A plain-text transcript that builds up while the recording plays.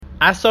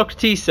As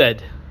Socrates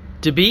said,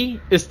 to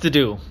be is to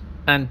do.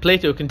 And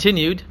Plato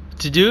continued,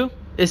 to do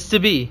is to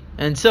be.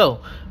 And so,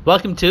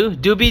 welcome to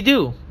Doobie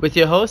Doo with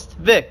your host,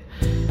 Vic.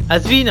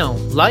 As we know,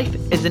 life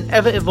is an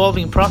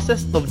ever-evolving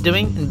process of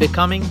doing and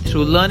becoming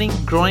through learning,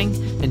 growing,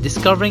 and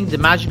discovering the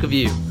magic of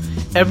you.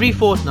 Every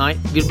fortnight,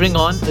 we'll bring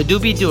on a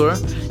Doobie Doer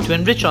to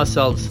enrich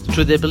ourselves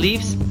through their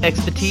beliefs,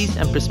 expertise,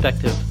 and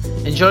perspective.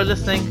 Enjoy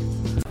listening.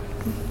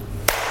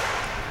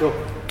 Go.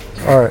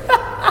 All right.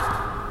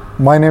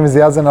 My name is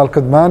Yazan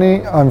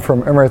Al-Qudmani. I'm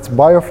from Emirates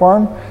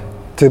Biofarm.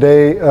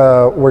 Today,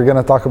 we're going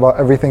to talk about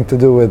everything to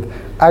do with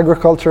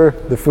agriculture,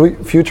 the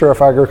future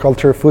of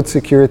agriculture, food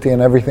security,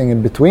 and everything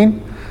in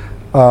between.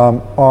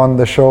 On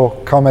the show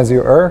Come As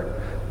You Are.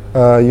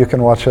 You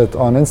can watch it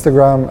on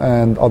Instagram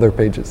and other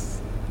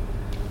pages.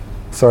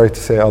 Sorry to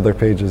say other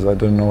pages, I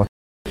don't know what.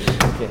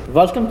 Okay.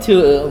 Welcome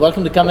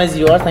to Come As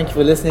You Are. Thank you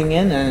for listening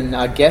in. And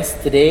our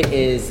guest today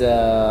is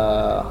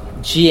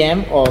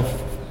GM of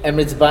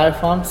Emirates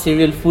Biofarm,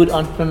 serial food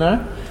entrepreneur,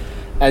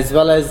 as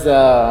well as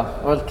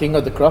king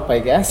of the crop, I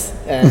guess.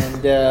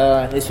 And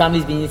his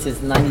family's been here since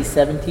the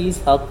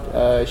 1970s, helped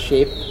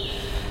shape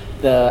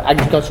the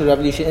agricultural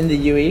revolution in the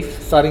UAE,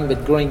 starting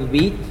with growing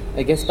wheat,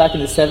 I guess back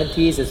in the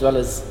 70s, as well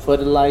as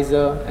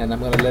fertilizer. And I'm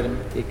going to let him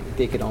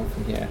take it on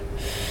from here.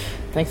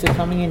 Thanks for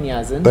coming in,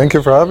 Yazan. Thank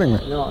you for having me.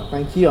 No,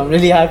 thank you. I'm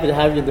really happy to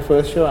have you in the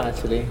first show,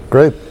 actually.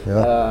 Great,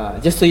 yeah.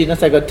 Just so you know,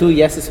 so I got 2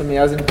 yeses from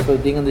Yazan for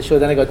being on the show,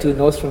 then I got 2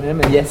 no's from him,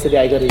 and yesterday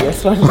I got a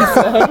yes from him.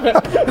 So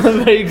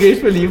I'm very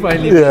grateful you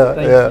finally did.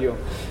 Thank you.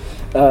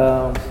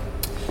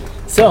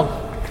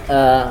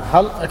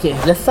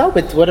 Let's start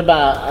with what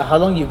about how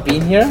long you've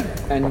been here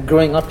and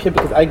growing up here,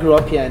 because I grew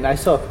up here and I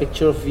saw a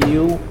picture of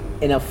you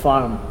in a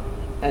farm.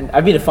 And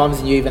I've been to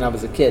farms in UAE when I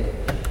was a kid.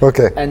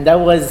 Okay. And that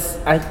was,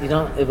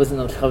 it was in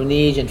Al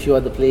Khawnij and a few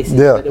other places,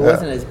 but it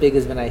wasn't as big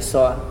as when I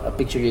saw a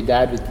picture of your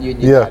dad with you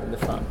and your dad in the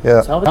farm.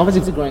 Yeah. So how was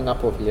it growing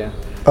up over here?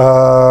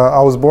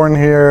 I was born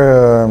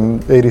here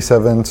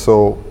 87,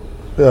 so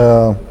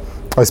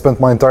I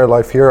spent my entire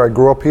life here. I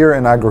grew up here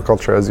in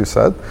agriculture, as you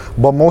said,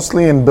 but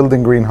mostly in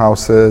building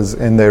greenhouses,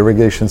 in the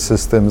irrigation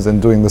systems,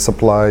 and doing the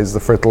supplies, the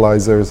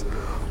fertilizers,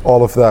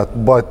 all of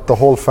that. But the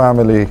whole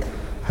family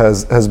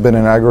has been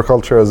in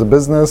agriculture as a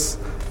business,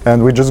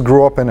 and we just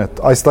grew up in it.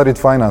 I studied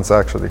finance,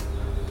 actually.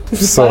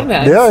 So,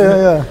 finance?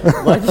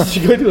 Yeah. Why did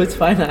you go towards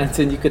finance?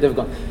 And you could have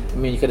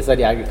you could have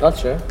studied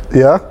agriculture.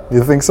 Yeah,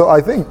 you think so? I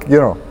think,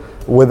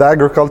 with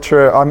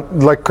agriculture,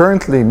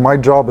 currently my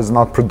job is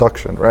not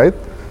production, right?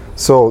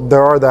 So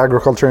there are the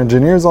agriculture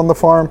engineers on the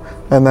farm,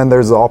 and then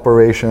there's the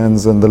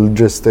operations and the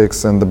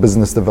logistics and the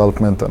business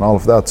development and all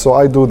of that. So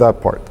I do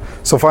that part.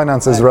 So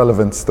finance is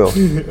relevant still.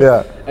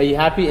 Yeah. Are you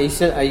happy?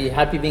 Are you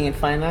happy being in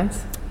finance?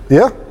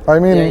 Yeah, I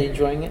mean. Yeah, you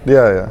enjoying it?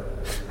 Yeah.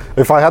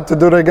 If I had to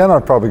do it again,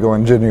 I'd probably go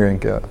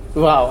engineering. Yeah.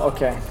 Wow.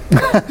 Okay.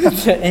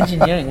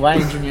 Engineering. Why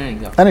engineering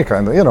though? Any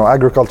kind of,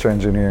 agriculture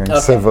engineering,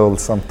 civil,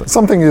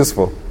 something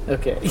useful.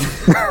 Okay.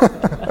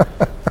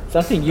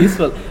 Something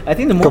useful. I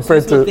think the most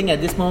useful thing at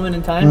this moment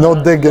in time. No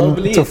digging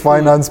to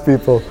finance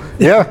people.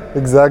 Yeah,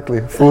 exactly.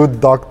 Food,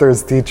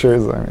 doctors,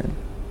 teachers. I mean.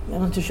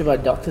 I'm not too sure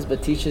about doctors,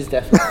 but teachers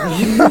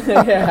definitely.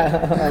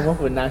 Yeah, I'm more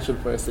of a natural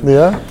person.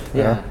 Yeah.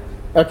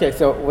 Okay,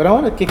 so what I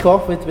want to kick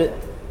off with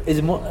is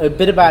a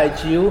bit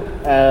about you.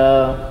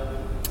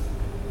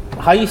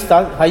 How you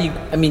start?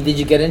 Did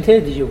you get into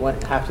it? Did you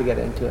have to get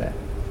into it?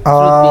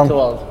 Truth be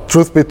told.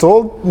 Truth be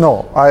told,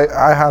 no.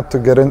 I had to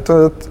get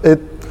into it.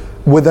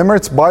 With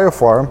Emirates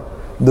Biofarm,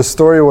 the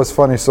story was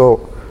funny.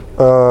 So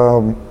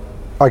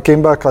I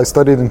came back, I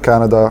studied in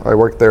Canada, I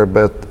worked there a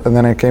bit, and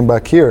then I came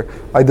back here.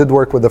 I did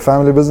work with the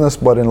family business,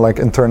 but in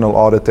internal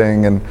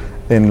auditing and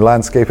in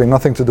landscaping,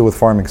 nothing to do with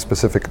farming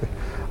specifically.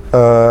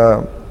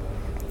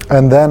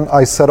 And then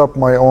I set up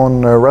my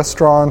own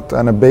restaurant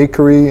and a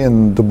bakery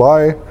in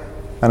Dubai,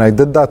 and I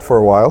did that for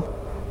a while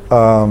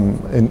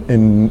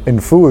in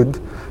food.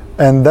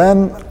 And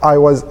then I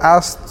was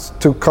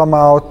asked to come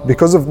out,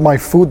 because of my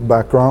food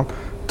background,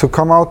 to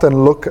come out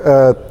and look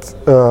at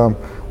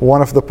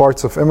one of the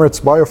parts of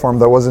Emirates Biofarm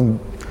that wasn't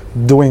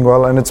doing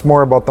well, and it's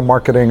more about the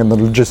marketing and the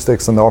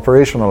logistics and the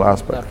operational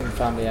aspect.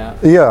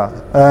 Yeah,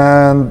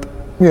 and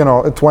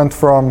it went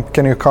from,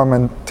 can you come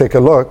and take a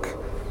look,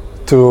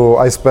 to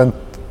I spent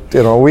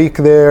a week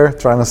there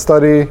trying to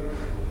study, and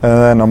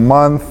then a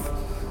month,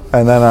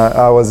 and then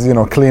I was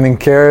cleaning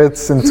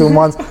carrots in 2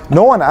 months.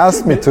 No one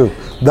asked me to.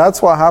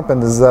 That's what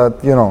happened, is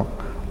that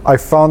I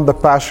found the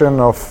passion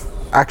of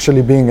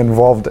actually being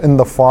involved in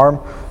the farm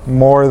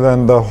more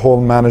than the whole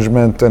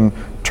management and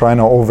trying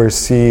to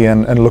oversee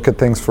and look at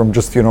things from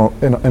just in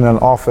an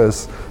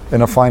office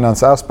in a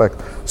finance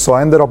aspect. So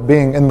I ended up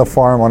being in the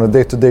farm on a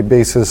day-to-day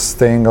basis,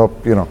 staying up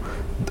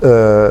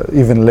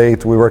even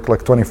late. We worked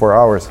 24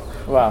 hours.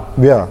 Wow.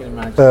 Yeah.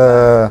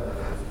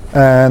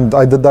 And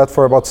I did that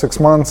for about 6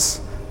 months.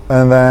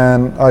 And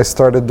then I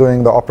started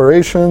doing the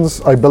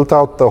operations. I built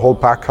out the whole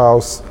pack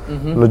house,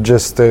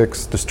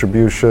 logistics,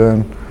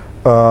 distribution,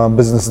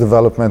 business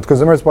development,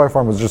 because Emirates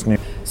Biofarm was just new.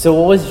 So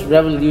what was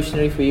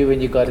revolutionary for you when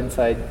you got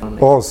inside?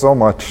 Oh, so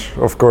much,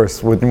 of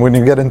course. When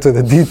you get into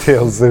the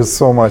details, there's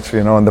so much,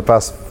 in the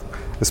past,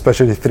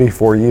 especially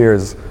 3-4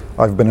 years,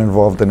 I've been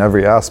involved in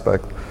every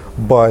aspect.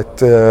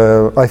 But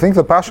I think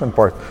the passion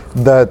part,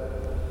 that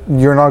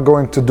you're not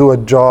going to do a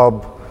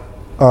job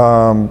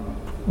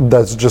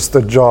that's just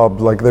a job.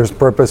 Like, there's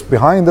purpose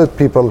behind it.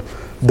 People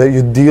that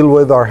you deal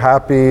with are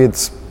happy.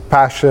 It's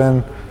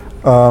passion.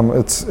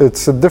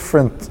 It's a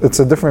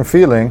different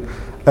feeling.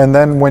 And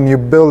then when you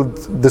build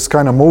this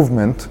kind of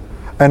movement,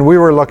 and we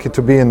were lucky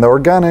to be in the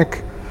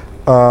organic.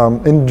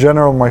 In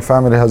general, my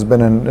family has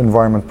been in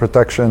environment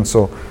protection,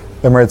 so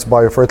Emirates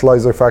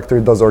Biofertilizer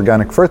Factory does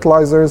organic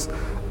fertilizers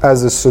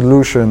as a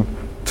solution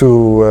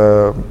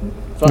to,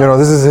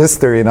 this is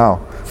history now.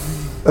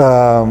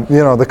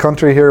 The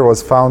country here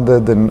was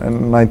founded in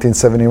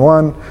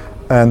 1971,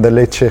 and the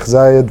late Sheikh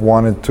Zayed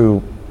wanted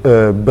to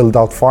build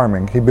out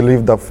farming. He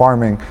believed that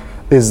farming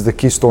is the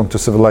keystone to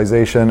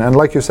civilization, and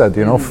like you said,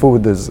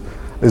 food is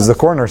the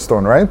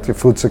cornerstone, right?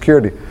 Food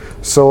security.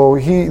 So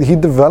he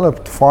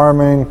developed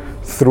farming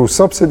through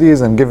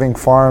subsidies and giving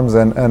farms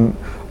and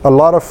a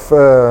lot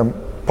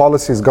of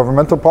policies,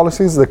 governmental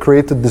policies, that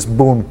created this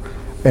boom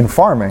in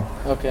farming.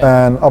 Okay.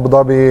 And Abu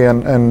Dhabi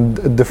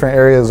and different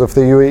areas of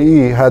the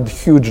UAE had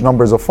huge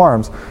numbers of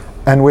farms,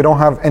 and we don't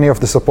have any of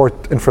the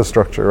support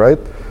infrastructure, right?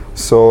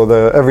 So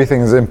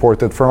everything is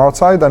imported from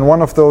outside, and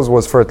one of those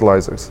was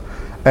fertilizers.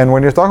 And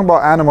when you're talking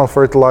about animal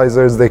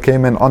fertilizers, they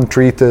came in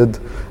untreated.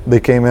 They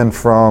came in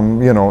from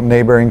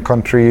neighboring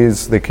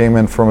countries. They came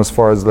in from as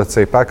far as, let's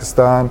say,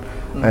 Pakistan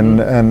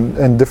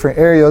and different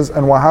areas.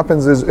 And what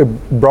happens is it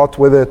brought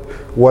with it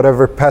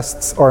whatever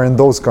pests are in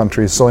those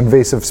countries. So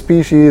invasive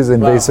species,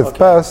 invasive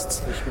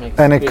pests,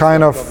 and it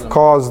kind of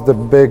caused the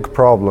big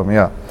problem.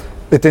 Yeah,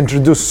 it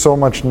introduced so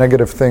much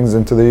negative things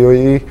into the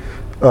UAE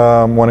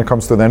when it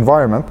comes to the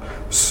environment.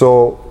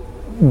 So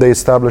they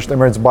established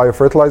Emirates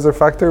Biofertilizer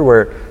Factory,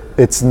 where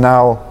it's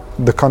now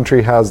the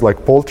country has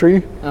like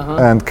poultry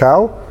and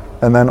cow,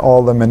 and then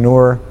all the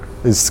manure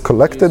is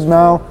collected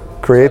now,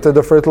 created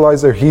a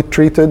fertilizer, heat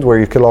treated, where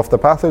you kill off the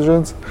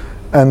pathogens,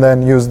 and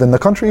then used in the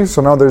country.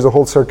 So now there's a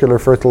whole circular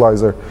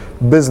fertilizer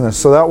business.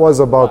 So that was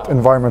about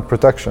environment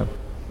protection.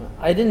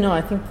 I didn't know.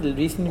 I think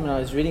recently when I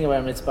was reading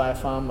about Emirates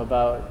Biofarm,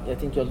 I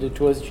think you'll do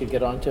tours that you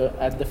get onto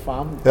at the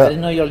farm. Yeah. I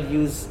didn't know you'll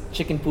use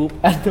chicken poop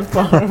at the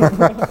farm.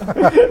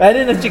 I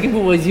didn't know chicken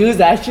poop was used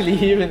actually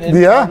even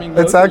in farming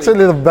locally. It's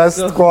actually the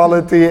best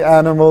quality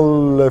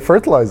animal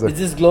fertilizer. Is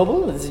this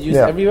global? Is it used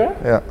everywhere?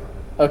 Yeah.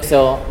 Okay,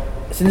 so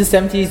since the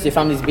 70s, your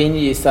family's been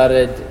here. You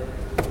started,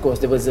 of course,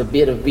 there was a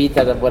bit of beat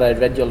out of what I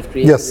read you'll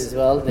created as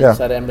well. Then you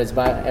started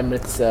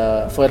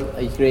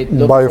you create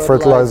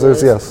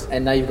biofertilizers, yes.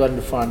 And now you've got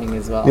into farming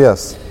as well.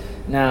 Yes.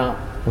 Now,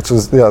 which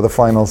is the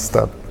final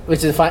step.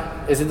 Which is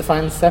is it the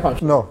final step? I'm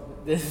sure. No.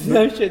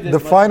 The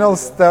final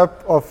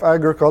step of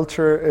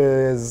agriculture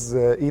is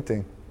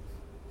eating.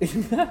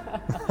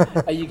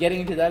 Are you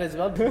getting into that as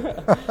well?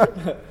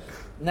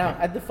 Now,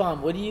 at the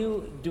farm, what do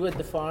you do at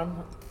the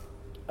farm?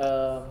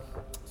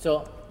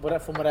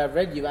 From what I've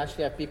read, you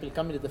actually have people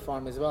coming to the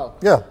farm as well.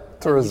 Yeah,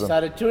 tourism. You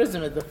started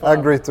tourism at the farm.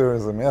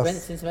 Agri-tourism,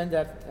 yes. Since when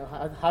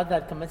how did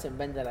that commence and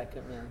when did that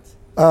commence?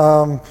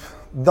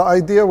 The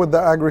idea with the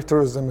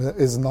agri-tourism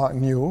is not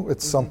new.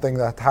 It's something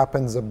that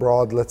happens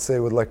abroad, let's say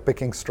with like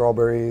picking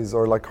strawberries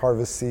or like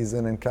harvest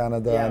season in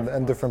Canada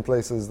and different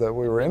places that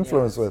we were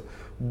influenced with.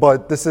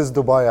 But this is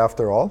Dubai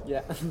after all.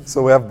 Yeah.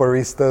 So we have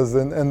baristas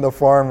in the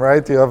farm,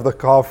 right? You have the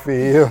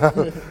coffee. You have,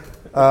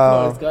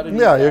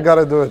 you got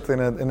to do it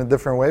in a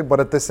different way. But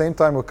at the same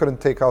time, we couldn't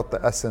take out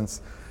the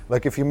essence.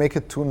 Like if you make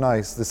it too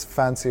nice, this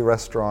fancy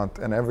restaurant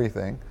and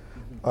everything,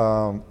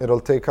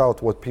 it'll take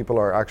out what people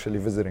are actually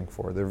visiting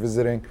for. They're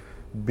visiting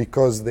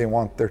because they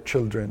want their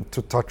children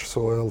to touch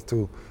soil,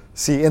 to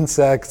see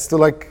insects, to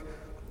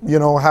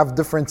have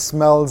different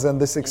smells and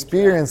this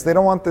experience. They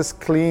don't want this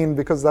clean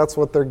because that's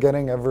what they're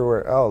getting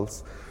everywhere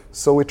else.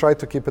 So we try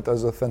to keep it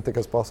as authentic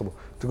as possible.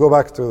 To go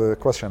back to the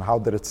question, how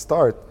did it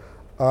start?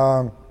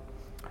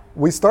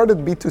 We started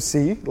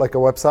B2C, like a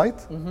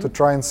website, to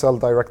try and sell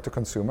direct to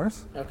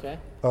consumers. Okay.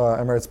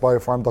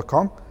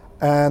 EmiratesBiofarm.com.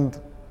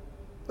 And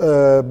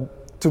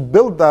to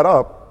build that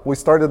up, we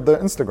started the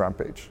Instagram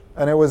page.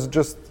 And it was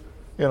just,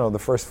 the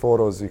first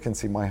photos, you can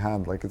see my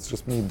hand, like it's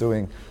just me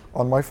doing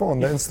on my phone,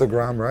 the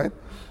Instagram, right?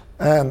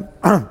 And,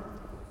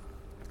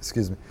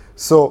 excuse me.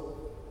 So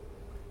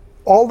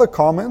all the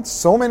comments,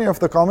 so many of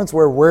the comments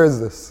were, where is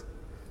this?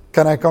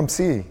 Can I come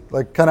see?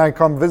 Like, can I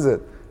come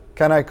visit?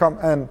 Can I come?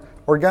 And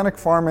organic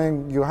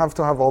farming, you have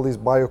to have all these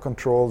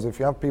biocontrols. If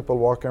you have people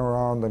walking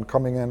around and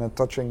coming in and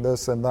touching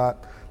this and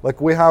that,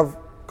 like we have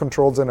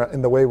controls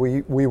in the way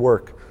we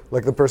work.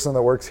 Like the person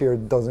that works here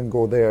doesn't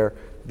go there.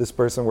 This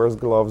person wears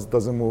gloves,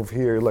 doesn't move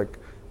here. Like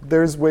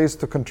there's ways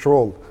to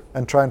control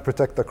and try and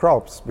protect the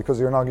crops because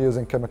you're not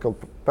using chemical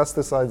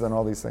pesticides and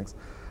all these things.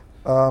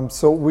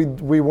 So we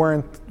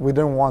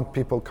didn't want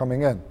people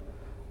coming in.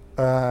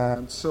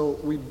 And so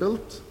we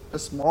built a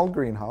small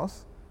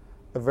greenhouse,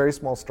 a very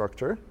small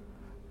structure.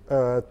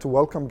 to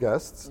welcome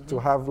guests, to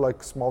have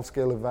like small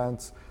scale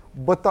events.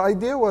 But the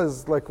idea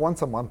was like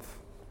once a month,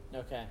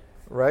 Okay.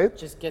 right?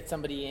 Just get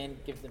somebody in,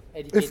 give them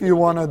educate If them you a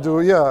want bit to do,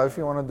 about- if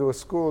you want to do a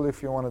school,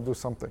 if you want to do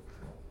something.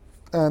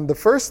 And the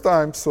first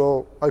time,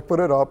 so I put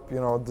it up,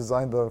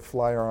 designed the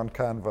flyer on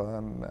Canva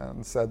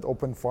and said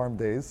open farm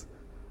days.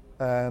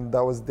 And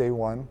that was day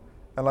one.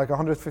 And like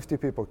 150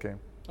 people came.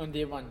 on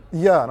day one.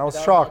 Yeah, and I was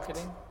Without shocked.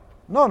 marketing?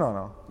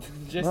 No.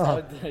 Just No,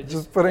 out there.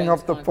 just putting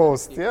friends, up the contacts,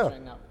 post, people yeah.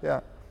 showing up. Yeah.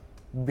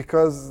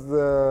 Because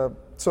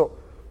so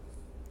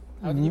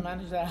How did you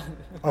manage that?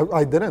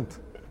 I didn't.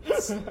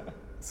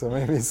 So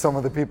maybe some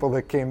of the people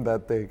that came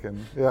that day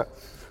can, yeah.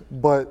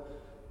 But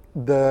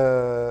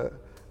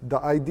the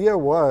idea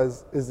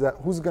is that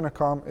who's going to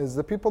come is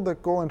the people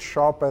that go and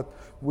shop at,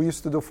 we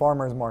used to do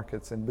farmers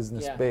markets in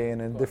Business Yeah, Bay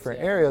and in of course, different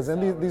yeah. areas.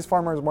 And these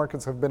farmers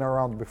markets have been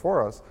around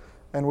before us.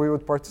 And we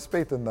would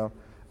participate in them.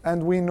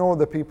 And we know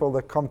the people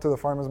that come to the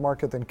farmers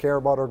market and care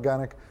about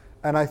organic.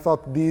 And I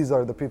thought these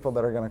are the people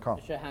that are going to come.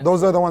 Sure, hands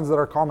Those are the ones that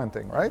are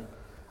commenting, right?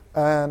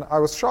 And I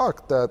was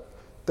shocked that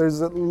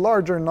there's a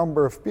larger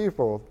number of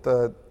people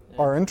that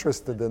are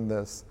interested in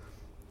this.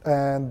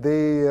 And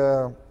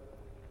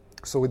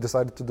so we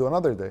decided to do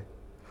another day.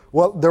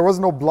 Well, there was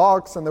no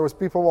blocks, and there was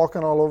people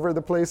walking all over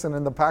the place and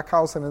in the pack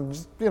house, and it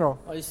just,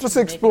 Or you just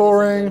making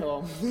exploring,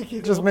 themselves at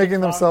home. just making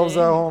Farm themselves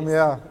day. at home,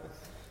 yeah.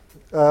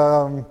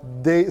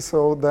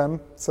 So then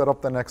set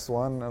up the next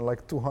one, and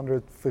like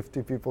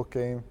 250 people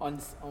came. on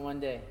one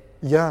day.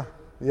 Yeah.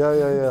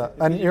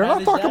 And you you're not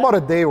manage talking that? about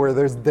a day where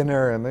there's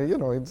dinner and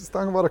you're just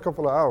talking about a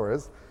couple of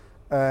hours,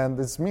 and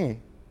it's me,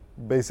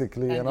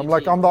 basically, and I'm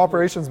like, Eugene. I'm the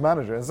operations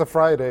manager. It's a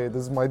Friday.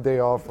 This is my day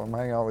off. I'm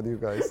hanging out with you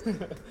guys.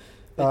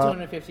 The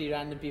 250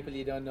 random people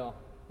you don't know.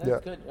 That's yeah.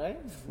 good, right?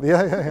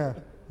 Yeah.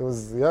 It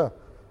was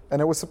and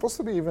it was supposed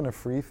to be even a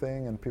free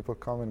thing, and people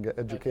come and get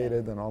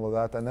educated and all of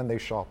that, and then they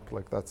shop.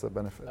 Like that's the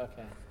benefit.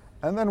 Okay.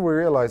 And then we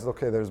realized,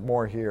 okay, there's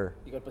more here.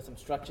 You gotta put some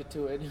structure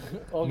to it.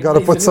 You got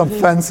to put some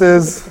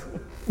fences,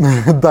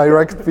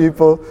 direct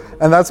people,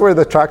 and that's where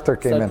the tractor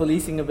came Start in.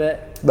 policing a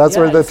bit. That's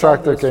Yeah, where the I saw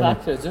tractor those came in.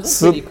 tractors. Those are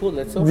So- pretty cool.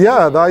 That's so Yeah,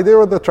 cool. the idea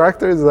with the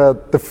tractor is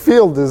that the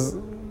field is,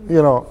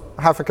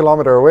 half a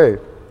kilometer away,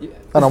 Yeah.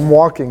 and I'm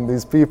walking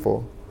these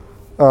people.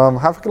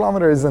 Half a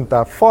kilometer isn't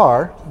that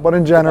far, but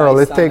in general,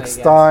 buy it sun, takes I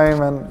guess.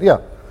 time, and yeah.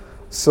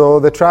 So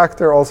the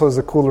tractor also is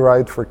a cool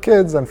ride for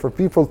kids and for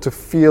people to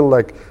feel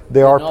like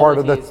they are part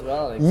of the. novelty as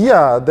well, like-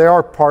 Yeah, they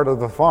are part of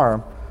the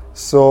farm.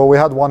 So we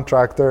had one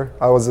tractor.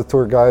 I was a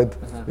tour guide.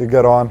 You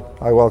get on,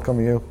 I welcome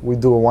you. We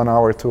do a 1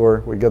 hour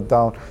tour. We get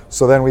down.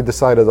 So then we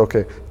decided,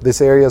 okay,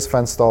 this area is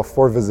fenced off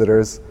for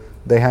visitors.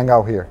 They hang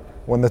out here.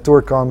 When the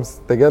tour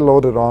comes, they get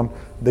loaded on.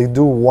 They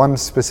do one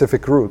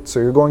specific route. So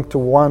you're going to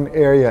one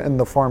area in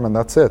the farm, and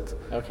that's it.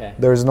 Okay.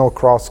 There's no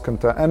cross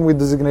contact. And we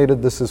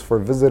designated this is for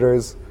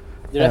visitors.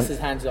 The rest is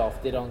hands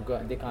off. They don't go.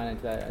 They can't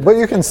enter that. But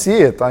you can see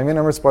it. I mean,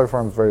 Emirates Bio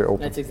Farm is very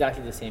open. That's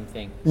exactly the same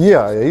thing.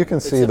 Yeah, you can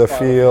see a the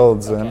part of it.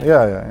 fields and Okay.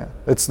 yeah.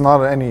 It's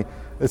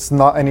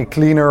not any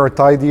cleaner or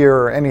tidier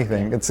or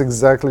anything. It's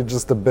exactly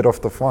just a bit of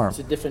the farm. It's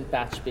a different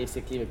patch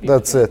basically. Where people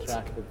That's can it.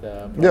 interact with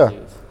the Yeah.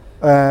 produce.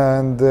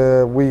 And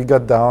we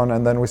got down,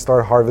 and then we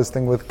start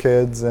harvesting with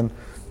kids,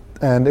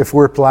 and if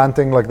we're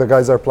planting, like the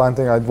guys are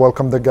planting, I'd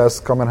welcome the guests,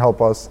 come and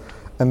help us,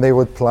 and they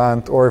would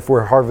plant. Or if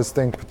we're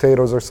harvesting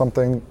potatoes or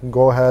something,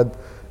 go ahead,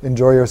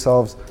 enjoy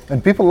yourselves,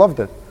 and people loved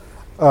it.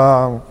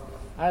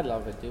 I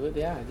love it, dude.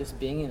 Yeah, just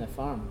being in a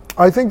farm.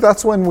 I think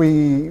that's when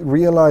we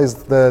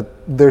realized that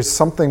there's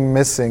something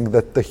missing,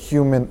 that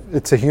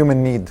it's a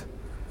human need,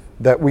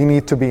 that we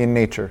need to be in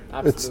nature.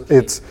 Absolutely.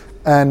 It's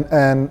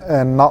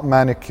and not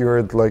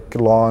manicured like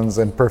lawns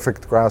and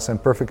perfect grass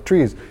and perfect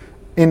trees.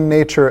 In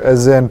nature,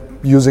 as in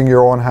using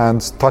your own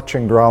hands,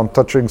 touching ground,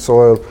 touching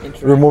soil,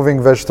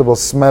 removing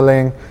vegetables,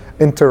 smelling,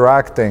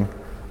 interacting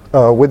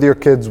with your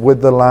kids,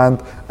 with the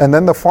land. And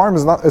then the farm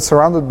it's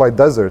surrounded by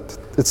desert.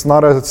 It's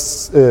not a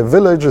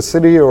village, a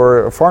city,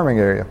 or a farming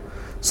area.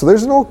 So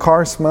there's no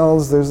car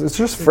smells, it's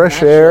just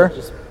fresh natural, air.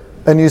 just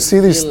And you see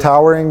these feel-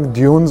 towering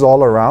dunes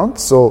all around.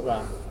 So,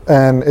 Wow.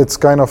 and it's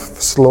kind of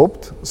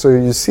sloped. So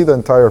you see the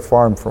entire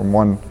farm from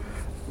one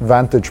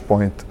vantage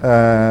point.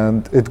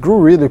 And it grew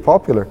really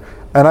popular.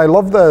 And I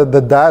love the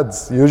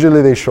dads.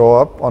 Usually they show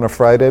up on a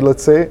Friday,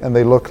 let's say, and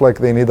they look like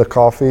they need a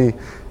coffee,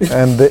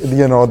 and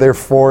they're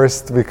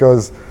forced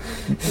because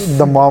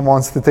the mom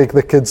wants to take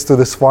the kids to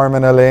this farm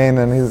in Elaine,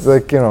 and he's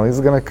like, he's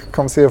gonna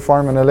come see a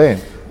farm in Elaine,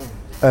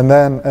 and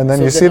then So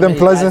you see them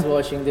pleasant. Guys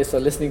watching this or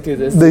listening to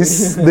this.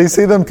 They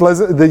see them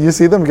pleasant. You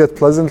see them get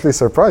pleasantly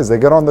surprised. They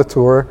get on the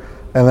tour,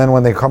 and then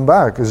when they come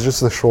back, it's just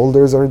the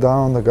shoulders are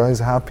down, the guy's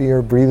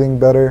happier, breathing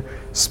better,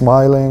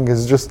 smiling.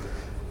 It's just.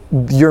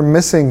 You're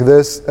missing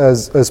this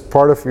as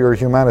part of your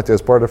humanity,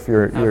 as part of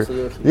your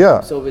Absolutely. yeah.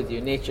 So with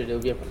your nature,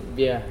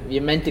 we're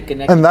meant to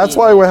connect. And that's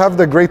why we have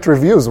the great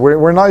reviews.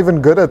 We're not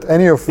even good at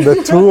any of the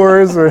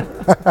tours. Or,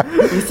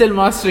 You're still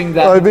mastering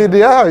that. I mean,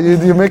 yeah,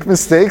 you make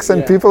mistakes,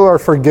 and Yeah. people are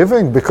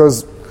forgiving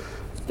because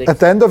They- at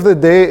the end of the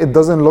day, it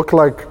doesn't look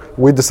like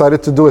we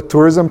decided to do a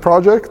tourism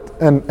project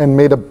and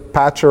made a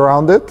patch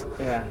around it.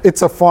 Yeah.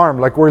 It's a farm.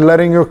 Like, we're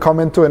letting you come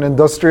into an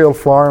industrial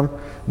farm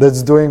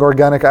that's doing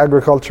organic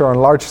agriculture on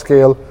large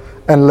scale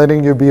and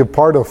letting you be a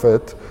part of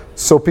it.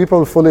 So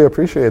people fully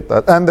appreciate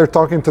that. And they're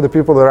talking to the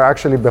people that are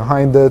actually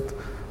behind it.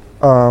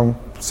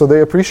 So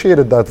they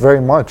appreciated that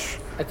very much.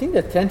 I think the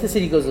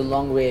authenticity goes a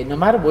long way. No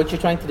matter what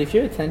you're trying to do, if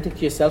you're authentic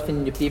to yourself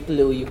and the people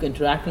who you're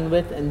interacting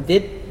with, and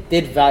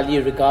did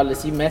value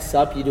regardless, you mess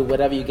up, you do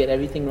whatever, you get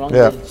everything wrong,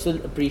 Yeah. they still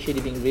appreciate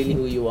you being really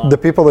who you are. The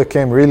people that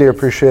came really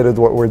appreciated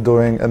what we're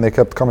doing, and they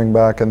kept coming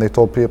back, and they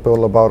told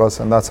people about us,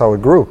 and that's how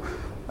it grew.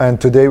 And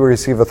today we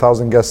receive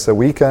 1,000 guests a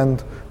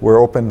weekend. We're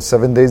open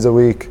 7 days a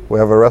week. We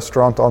have a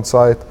restaurant on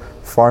site,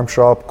 farm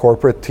shop,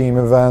 corporate team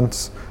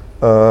events,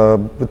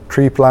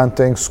 tree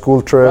planting, school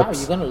Wow, trips.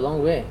 you've gone a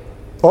long way.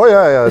 Oh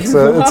yeah, it's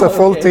a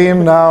full Okay.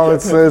 team now.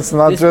 It's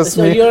not just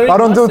So me. you're I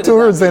don't do mastered in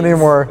tours that means.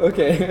 anymore.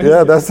 Okay.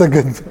 Yeah, that's the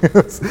good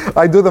news.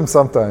 I do them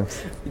sometimes.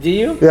 Do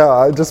you?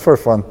 Yeah, just for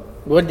fun.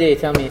 What day?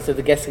 Tell me, so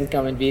the guests can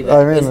come and be there.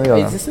 I mean,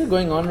 yeah. Is this still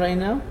going on right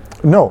now?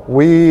 No,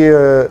 we,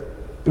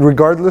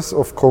 regardless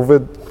of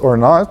COVID or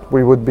not,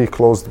 we would be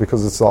closed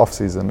because it's off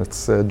season.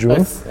 It's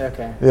June.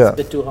 Okay. Yeah. It's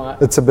a bit too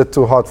hot. It's a bit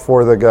too hot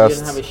for the You don't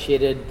guests. have a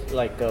shaded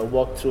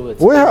walk through.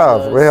 It's We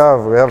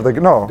have the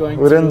no. Going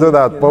We didn't do through,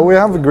 that, you but know. we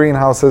have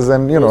greenhouses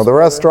and the water.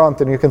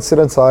 restaurant, and you can sit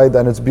inside,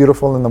 and it's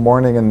beautiful in the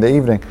morning and the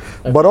evening.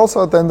 But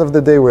also at the end of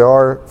the day, we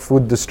are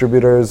food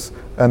distributors,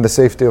 and the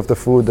safety of the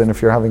food, and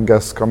if you're having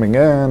guests coming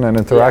in and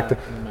interacting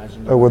I can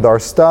imagine. with our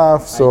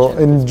staff, so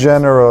Hygiene in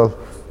general,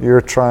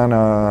 you're trying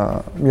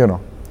to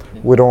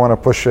we don't want to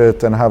push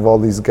it and have all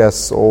these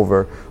guests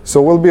over.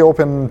 So we'll be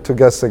open to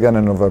guests again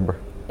in November.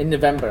 In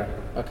November.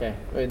 Okay.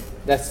 Well,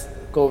 that's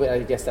COVID. I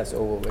guess that's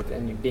over with.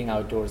 And being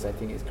outdoors, I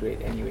think, is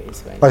great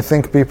anyways. Right? I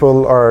think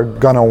people are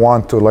gonna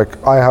want to. Like,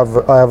 I have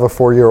a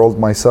 4-year-old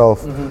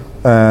myself,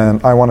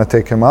 and I want to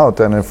take him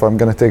out. And if I'm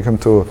gonna take him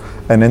to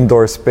an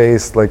indoor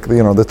space, like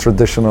the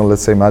traditional,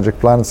 let's say, Magic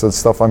Planets and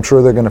stuff, I'm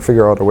sure they're gonna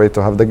figure out a way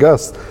to have the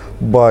guests.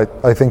 But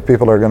I think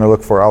people are gonna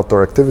look for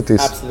outdoor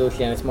activities.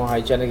 Absolutely, and it's more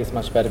hygienic. It's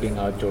much better being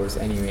outdoors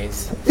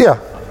anyways. Yeah.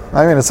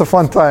 I mean, it's a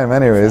fun time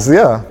anyways.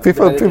 Yeah.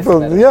 People, Better gets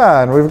better.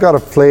 yeah, and we've got a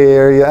play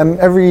area, and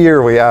every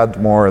year we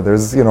add more.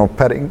 There's,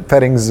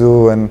 petting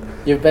zoo, and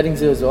You're petting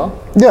zoo as well?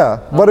 yeah,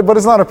 but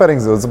it's not a petting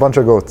zoo, it's a bunch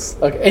of goats.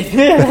 Okay.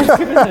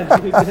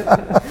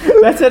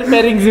 That's what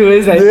petting zoo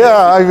is, I think.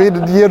 Yeah, I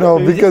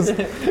mean, because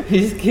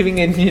He's giving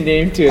a new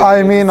name to it.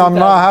 I mean, I'm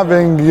not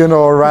having,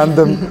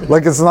 random,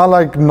 like, it's not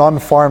like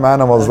non-farm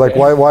animals. Like,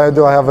 why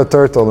do I have a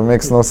turtle? It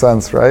makes no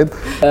sense, right?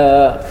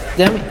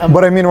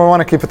 But I mean, we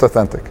want to keep it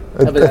authentic.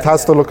 It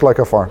has to look like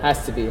a farm.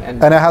 Has to be.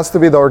 And And it has to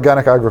be the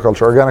organic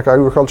agriculture. Organic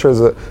agriculture is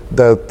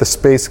the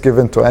space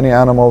given to any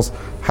animals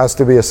has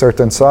to be a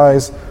certain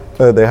size.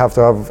 They have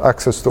to have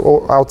access to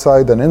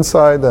outside and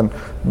inside, and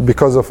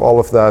because of all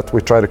of that, we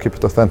try to keep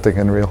it authentic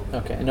and real.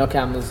 okay, no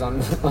camels on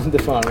the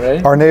farm,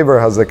 right? Our neighbor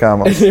has the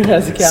camels.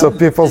 Has a camel. So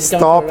people Just come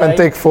stop for a and ride?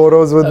 take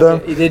photos with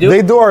Okay, them.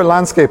 they do? our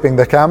landscaping,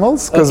 the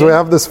camels, because we Okay.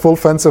 have this full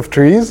fence of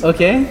trees,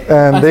 Okay.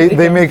 and they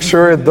come make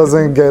sure it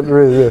doesn't get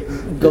rid.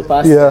 go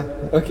past. Yeah.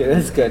 Okay,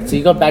 that's good. So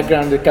you got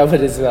background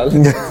covered as well.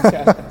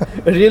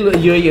 A real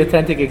UAE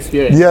authentic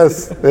experience. Yes,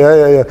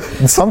 yeah.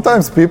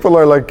 Sometimes people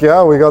are like,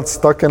 yeah, we got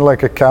stuck in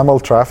like a camel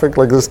traffic.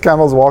 Like, there's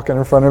camels walking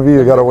in front of you.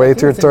 You gotta I wait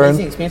think your it's an amazing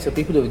turn. experience for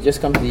people who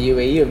just come to the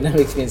UAE who have never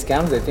experienced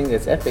camels. I think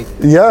that's epic.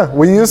 Yeah,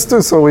 we used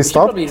to, so we You should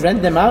stopped. probably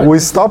rent them out. We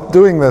stopped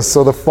doing this.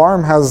 So the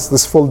farm has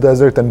this full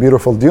desert and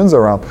beautiful dunes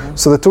around.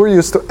 So the tour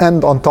used to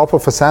end on top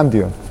of a sand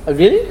dune. Oh,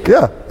 really?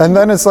 Yeah, and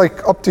then it's like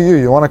up to you.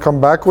 You want to come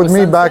back with For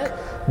me sunset?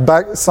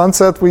 back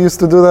sunset? We used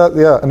to do that.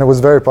 Yeah, and it was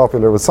very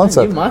popular with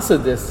sunset. You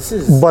mastered this. This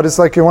is But it's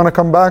like, you want to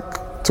come back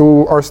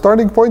to our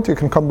starting point, you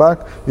can come back.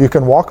 You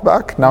can walk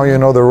back. Now you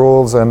know the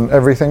rules and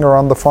everything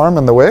around the farm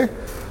and the way.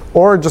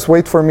 Or just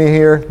wait for me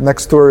here.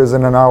 Next tour is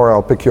in an hour.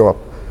 I'll pick you up.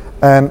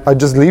 And I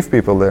just leave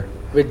people there.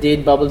 with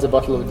date bubbles, a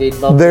bottle of date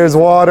bubbles. There's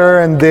water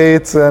and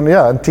dates and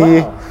tea.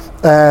 Wow.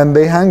 And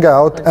they hang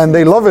out and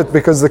they love it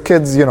because the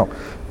kids,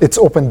 it's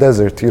open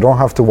desert. You don't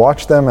have to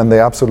watch them, and they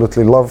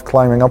absolutely love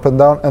climbing up and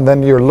down. And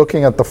then you're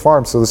looking at the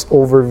farm, so this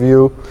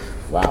overview.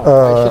 Wow,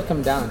 I should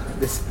come down.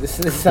 This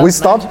sounds We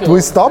stopped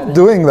magical.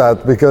 doing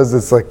that because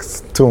it's like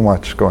too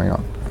much going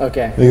on.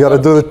 Okay. You got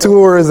to do the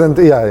tours and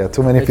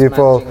too many It's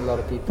people. managing a lot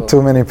of people.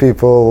 Too many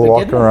people But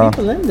walking get more around.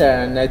 people in there,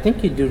 and I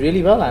think you do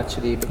really well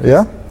actually. Because,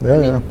 Yeah.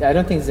 I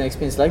don't think there's an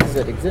experience like this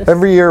that exists.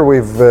 Every year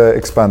we've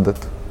expanded.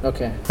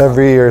 Okay.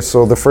 Every year. So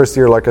the first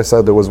year, like I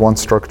said, there was one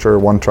structure,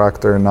 one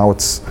tractor. Now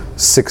it's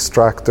 6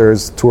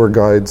 tractors, tour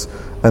guides,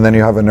 and then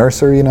you have a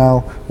nursery now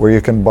where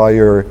you can buy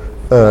your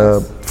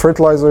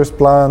fertilizers,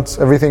 plants,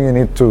 everything you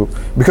need to,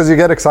 because you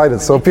get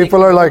excited. So you take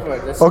people are it like, over.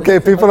 That's okay,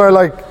 what- people are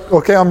like,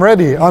 okay, I'm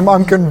ready.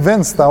 I'm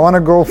convinced. I want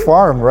to go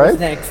farm, right?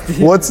 next?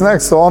 What's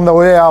next? So on the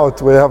way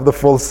out, we have the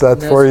full set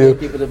for Nursery, you.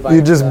 people to buy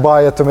You just stuff.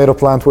 buy a tomato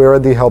plant. We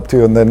already helped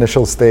you in the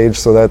initial stage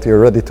so that you're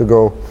ready to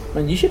go.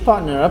 And you should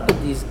partner up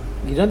with these.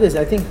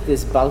 I think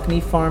there's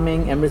balcony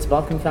farming, Emirates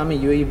balcony farming,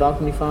 UAE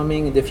balcony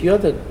farming, and a few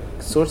other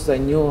sources I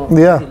knew.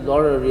 Yeah.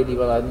 Laura really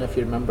well. I don't know if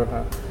you remember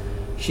her.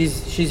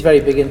 She's very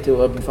big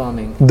into urban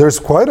farming. There's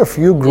quite a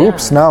few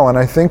groups now, and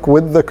I think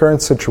with the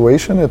current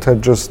situation, it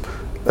had just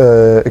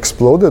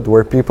exploded,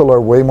 where people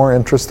are way more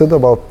interested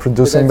about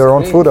producing their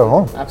own food at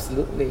home.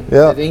 Absolutely.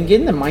 Yeah. I think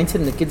getting the mindset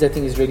in the kids, I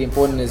think, is really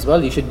important as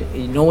well.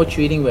 You know what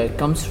you're eating, where it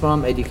comes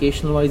from,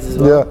 educational wise as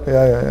well.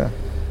 Yeah.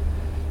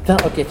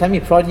 Okay, tell me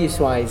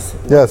produce-wise,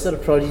 what Yes. sort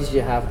of produce do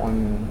you have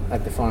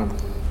at the farm?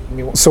 I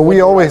mean, So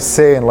we always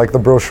say in like the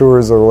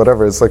brochures or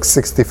whatever, it's like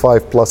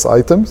 65 plus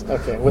items,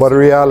 Okay, but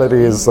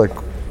reality is like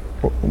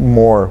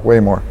way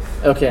more.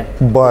 Okay.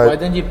 But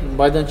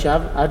Why don't you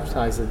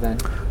advertise it then?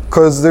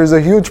 because there's a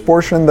huge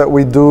portion that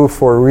we do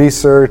for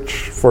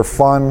research, for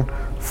fun,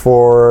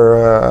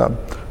 for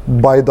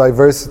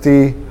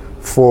biodiversity,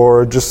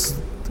 for just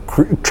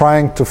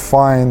trying to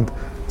find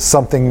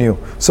something new.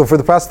 So for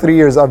the past 3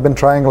 years, I've been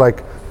trying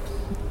like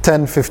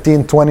 10,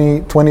 15,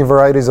 20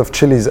 varieties of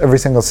chilies every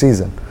single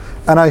season.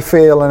 And I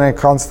fail and I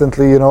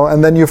constantly,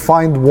 and then you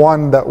find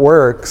one that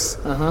works.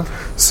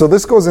 So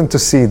this goes into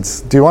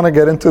seeds. Do you want to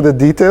get into the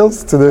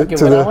details? I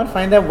want to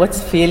find out what's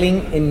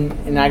failing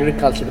in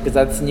agriculture, because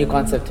that's a new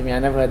concept to me. I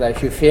never heard that.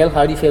 If you fail,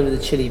 how do you fail with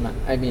the chili, man?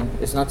 I mean,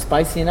 it's not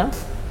spicy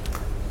enough?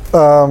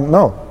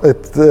 No,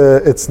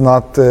 it's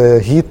not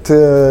heat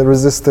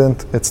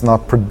resistant, it's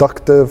not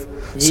productive.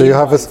 So you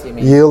have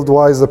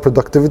yield-wise, the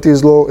productivity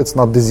is low, it's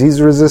not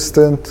disease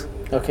resistant.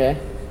 Okay.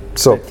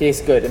 So it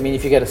tastes good. I mean,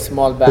 if you get a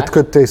small batch. It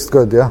could taste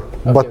good, yeah.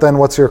 Okay. But then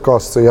what's your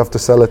cost? So you have to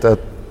sell it at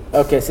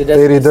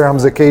 80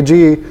 dirhams a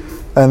kg,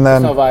 and then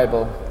it's not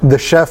viable. The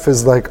chef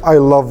is like, I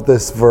love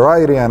this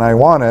variety and I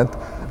want it.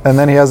 And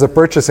then he has a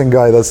purchasing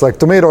guy that's like,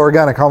 tomato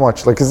organic, how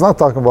much? Like, he's not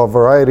talking about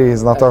variety,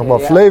 he's not talking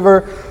about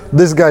flavor.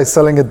 This guy's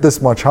selling it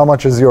this much, how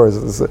much is yours?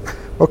 It's like,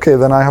 okay,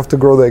 then I have to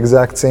grow the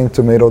exact same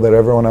tomato that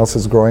everyone else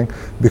is growing,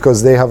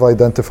 because they have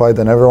identified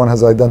and everyone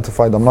has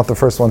identified I'm not the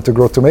first one to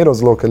grow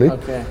tomatoes locally.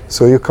 Okay.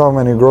 So you come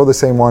and you grow the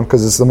same one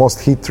because it's the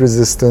most heat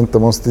resistant, the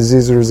most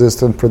disease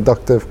resistant,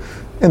 productive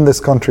in this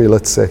country,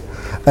 let's say.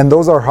 And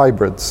those are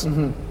hybrids.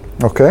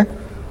 Okay?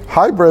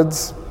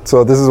 Hybrids.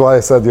 So this is why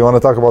I said you want to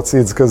talk about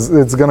seeds, because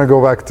it's going to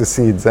go back to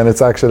seeds, and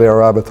it's actually a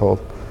rabbit hole.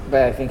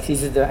 But I think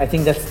seeds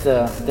that's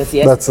the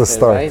that's the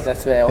start, right?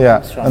 That's where it all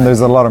comes from. And there's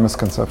a lot of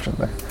misconception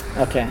there.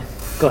 Okay,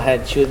 go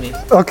ahead, shoot me.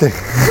 Okay,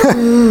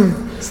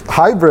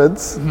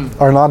 hybrids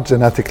are not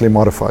genetically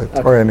modified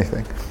or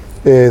anything.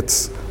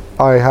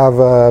 I have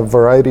a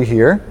variety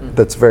here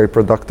that's very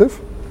productive,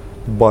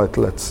 but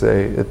let's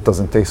say it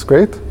doesn't taste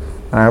great,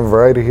 and I have a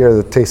variety here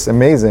that tastes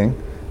amazing,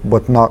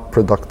 but not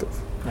productive.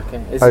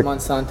 Okay. Is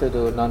Monsanto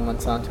or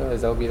non-Monsanto?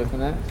 Is that what we're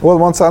looking at? Well,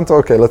 Monsanto,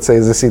 okay, let's say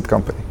is a seed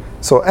company.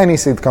 So any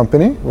seed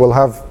company will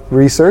have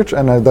research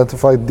and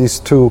identify these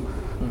two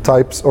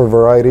types or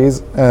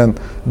varieties, and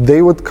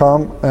they would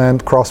come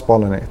and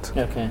cross-pollinate.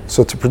 Okay.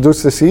 So to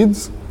produce the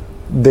seeds,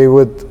 they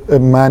would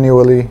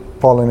manually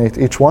pollinate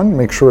each one,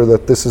 make sure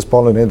that this is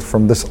pollinated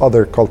from this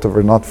other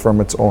cultivar, not from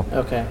its own.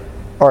 Okay.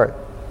 All right.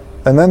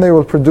 And then they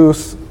will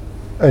produce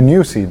a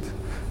new seed.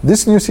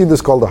 This new seed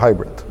is called a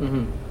hybrid.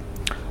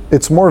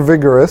 It's more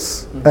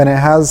vigorous, and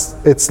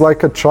it's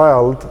like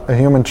a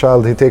human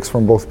child he takes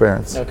from both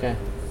parents. Okay.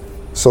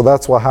 So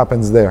that's what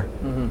happens there.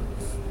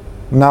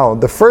 Now,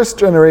 the first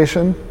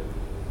generation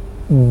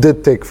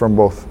did take from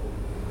both.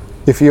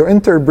 If you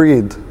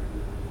interbreed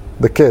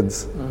the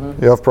kids,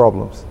 you have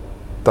problems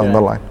down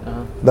the line.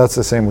 That's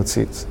the same with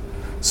seeds.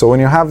 So when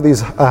you have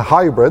these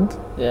hybrid,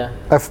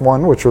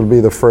 F1, which will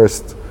be the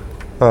first,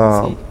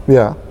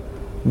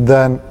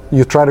 then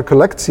you try to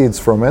collect seeds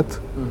from it,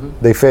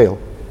 they fail.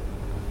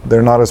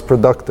 They're not as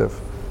productive.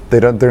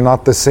 They're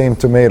not the same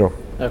tomato.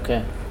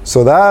 Okay.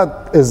 So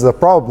that is the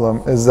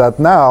problem, is that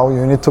now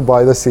you need to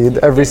buy the seed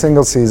every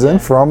single season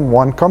from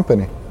one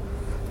company.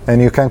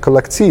 And you can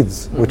collect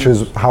seeds, which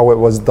is how it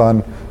was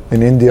done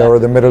in India or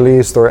the Middle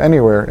East or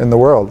anywhere in the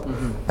world.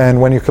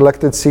 And when you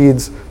collected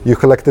seeds, you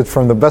collected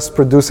from the best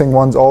producing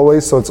ones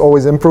always, so it's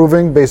always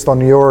improving based on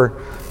your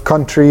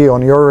country,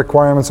 on your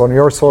requirements, on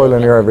your soil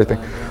and your everything.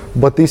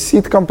 But these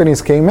seed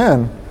companies came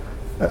in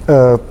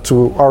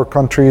to our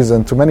countries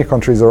and to many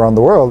countries around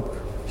the world.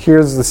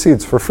 Here's the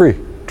seeds for free.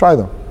 Try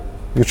them.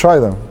 You try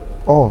them.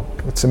 Oh,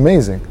 it's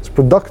amazing. It's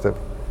productive.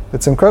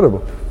 It's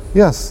incredible.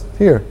 Yes,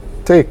 here,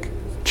 take,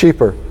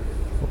 cheaper.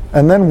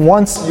 And then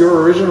once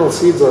your original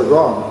seeds are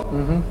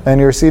gone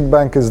and your seed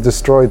bank is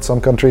destroyed, some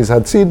countries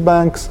had seed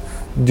banks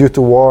due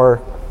to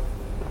war,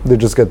 they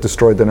just get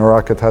destroyed. In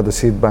Iraq, it had a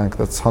seed bank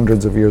that's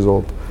hundreds of years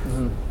old.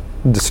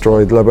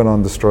 Destroyed,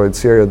 Lebanon destroyed,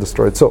 Syria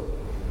destroyed. So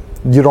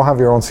you don't have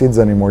your own seeds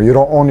anymore. You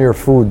don't own your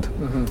food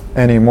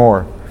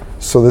anymore.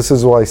 So this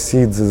is why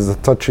seeds is a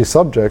touchy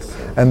subject,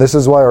 and this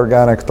is why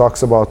organic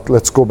talks about,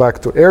 let's go back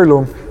to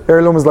heirloom.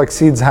 Heirloom is like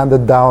seeds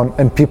handed down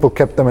and people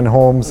kept them in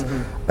homes.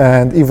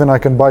 And even I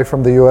can buy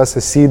from the US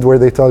a seed where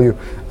they tell you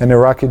an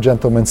Iraqi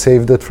gentleman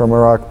saved it from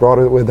Iraq, brought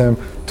it with him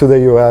to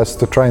the US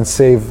to try and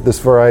save this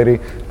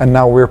variety, and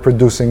now we're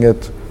producing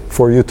it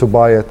for you to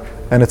buy it,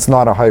 and it's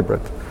not a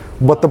hybrid.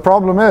 But the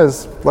problem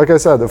is, like I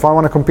said, if I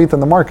want to compete in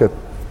the market,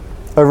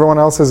 everyone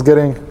else is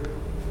getting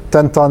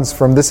 10 tons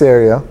from this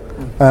area,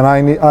 and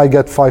I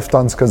get 5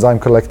 tons because I'm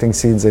collecting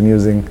seeds and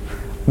using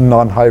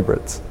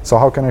non-hybrids. So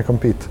how can I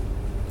compete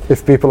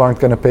if people aren't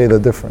going to pay the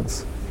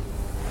difference?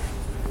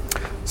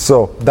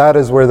 So that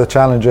is where the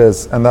challenge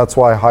is, and that's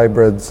why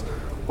hybrids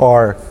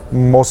are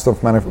most of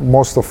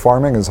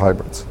farming is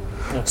hybrids.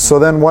 Okay. So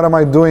then what am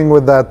I doing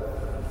with that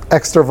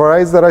extra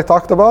varieties that I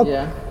talked about?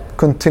 Yeah.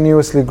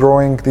 Continuously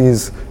growing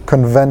these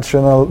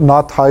conventional,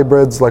 not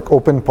hybrids, like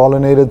open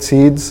pollinated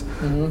seeds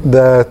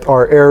that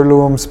are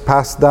heirlooms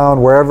passed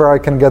down wherever I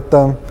can get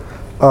them.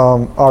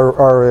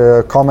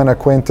 Our common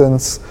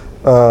acquaintance,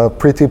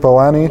 Preeti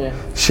Pawani,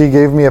 she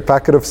gave me a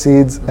packet of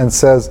seeds and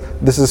says,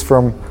 this is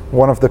from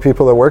one of the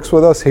people that works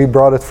with us. He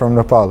brought it from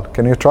Nepal.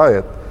 Can you try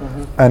it?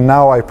 And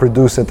now I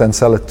produce it and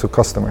sell it to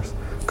customers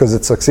because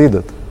it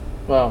succeeded.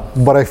 Wow.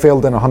 But I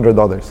failed in 100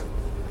 others.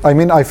 I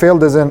mean, I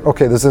failed as in,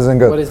 okay, this isn't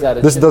good. What is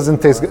that? This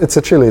doesn't taste good. It's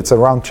a chili. It's a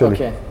round chili.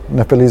 Okay.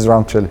 Nepalese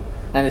round chili.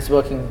 And it's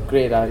working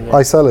great out here.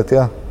 I sell it,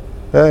 yeah.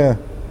 Yeah.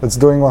 It's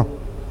doing well.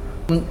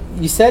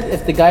 You said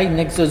if the guy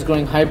next door is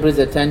growing hybrids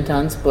at 10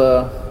 tons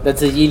per,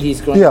 that's the yield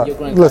he's growing. Yeah, You're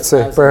growing let's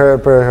say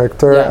 5,000. per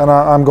hectare, Yeah. and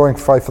I'm going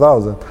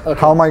 5,000. Okay.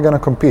 How am I going to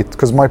compete?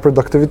 Because my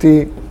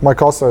productivity, my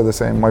costs are the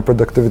same. My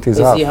productivity is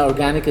Is half. he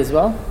organic as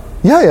well?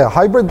 Yeah.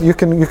 Hybrid, you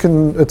can.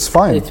 It's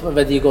fine. It's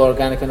whether you go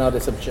organic or not,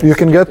 it's subject. You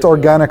can get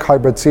organic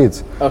hybrid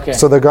seeds. Okay.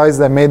 So the guys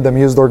that made them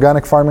used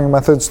organic farming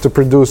methods to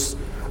produce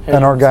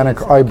an organic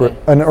seeds, hybrid.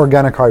 okay. An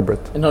organic hybrid.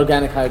 An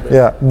organic hybrid.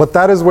 Yeah, but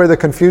that is where the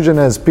confusion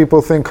is.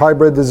 People think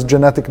hybrid is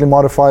genetically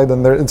modified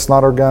and it's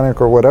not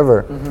organic or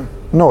whatever.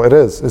 No, it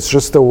is. It's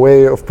just a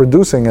way of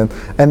producing it.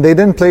 And they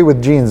didn't play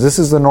with genes. This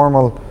is the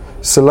normal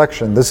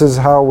selection. This is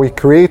how we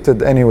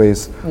created,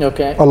 anyways,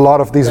 Okay. a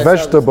lot of these That's how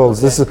this-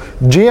 vegetables. This is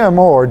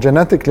GMO, or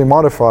genetically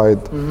modified,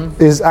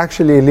 is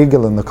actually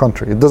illegal in the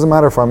country. It doesn't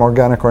matter if I'm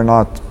organic or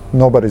not.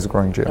 Nobody's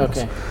growing GMOs.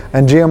 Okay.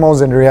 And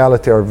GMOs in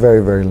reality are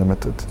very, very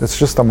limited. It's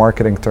just a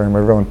marketing term.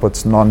 Everyone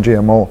puts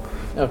non-GMO.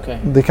 Okay.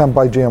 They can't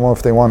buy GMO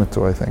if they wanted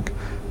to, I think.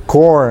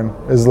 Corn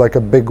is like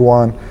a big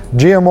one.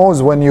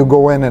 GMOs, when you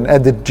go in and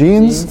edit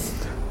genes.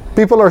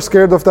 People are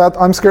scared of that.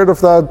 I'm scared of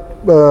that.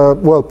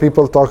 Well,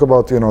 people talk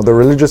about, the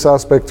religious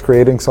aspect,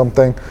 creating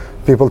something.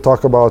 People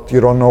talk about,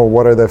 you don't know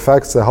what are the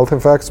effects, the health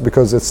effects,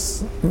 because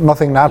it's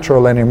nothing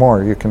natural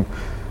anymore. You can,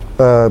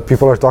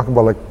 people are talking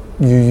about, like,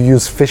 you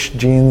use fish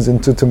genes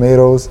into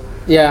tomatoes.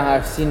 Yeah,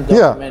 I've seen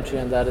documentary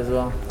on that as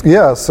well.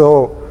 Yeah,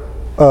 so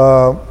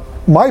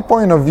my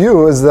point of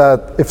view is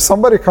that if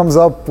somebody comes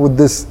up with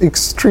this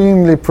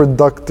extremely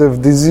productive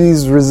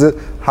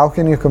how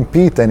can you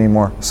compete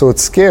anymore? So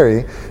it's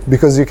scary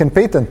because you can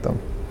patent them.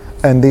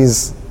 And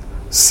these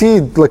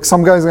like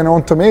some guy's gonna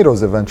own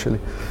tomatoes eventually.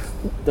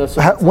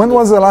 When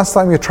was the last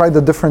time you tried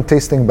a different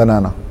tasting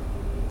banana?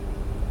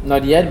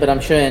 Not yet, but I'm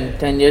sure in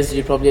 10 years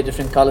you probably have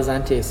different colors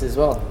and tastes as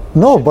well.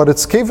 No, but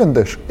it's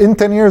Cavendish. In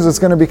 10 years it's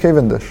gonna be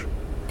Cavendish.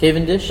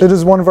 Cavendish? It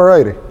is one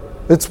variety.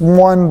 It's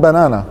one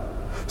banana.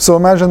 So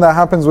imagine that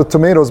happens with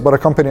tomatoes, but a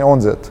company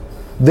owns it.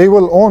 They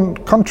will own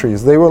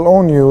countries. They will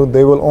own you.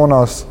 They will own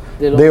us.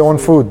 They own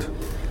food.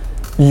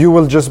 You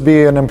will just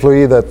be an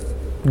employee that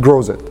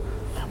grows it.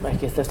 I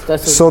guess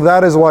that's So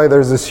that is why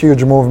there's this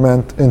huge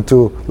movement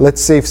into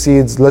let's save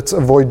seeds, let's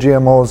avoid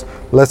GMOs,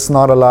 let's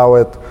not allow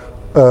it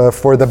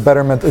for the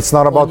betterment. It's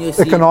not about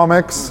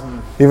economics,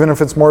 even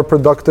if it's more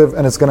productive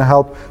and it's going to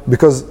help.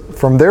 Because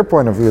from their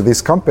point of view,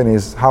 these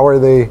companies, how are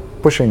they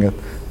pushing it?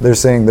 They're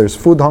saying there's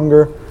food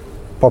hunger,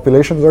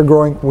 populations are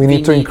growing, we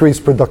need to increase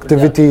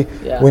productivity,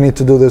 we need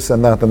to do this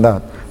and that and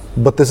that.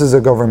 But this is a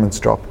government's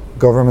job.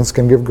 Governments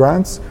can give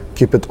grants,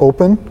 keep it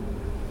open,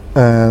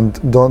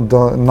 and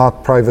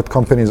not private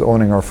companies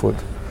owning our food.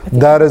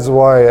 That is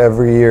why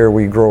every year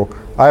we grow.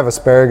 I have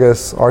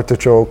asparagus,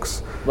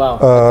 artichokes.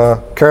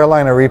 Wow.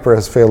 Carolina Reaper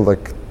has failed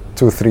like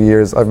 2-3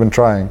 years. I've been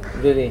trying.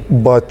 Really?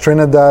 But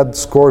Trinidad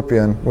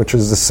Scorpion, which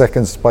is the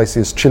second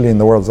spiciest chili in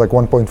the world, is like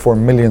 1.4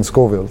 million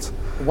Scovilles.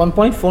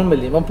 1.4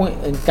 million.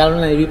 In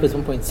Carolina Reaper is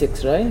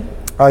 1.6, right?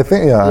 I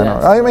think, yeah. I know.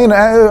 I mean,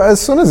 as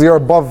soon as you're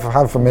above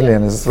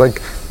 500,000, it's like,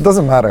 it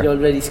doesn't matter. You're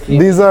already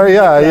screaming. These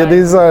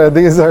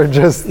are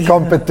just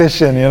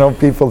competition,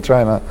 people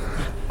trying to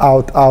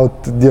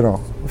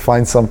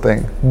find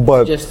something.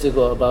 But just to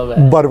go above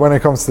it. But when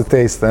it comes to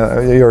taste,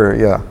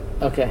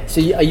 Okay,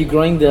 so are you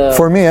growing the?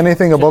 For me,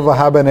 anything above a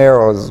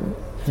habanero is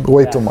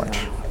way too much.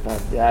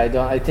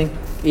 I think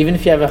even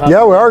if you have a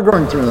yeah, we are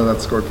growing Trinidad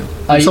Scorpion.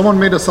 Someone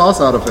made a sauce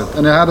out of it,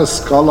 and it had a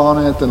skull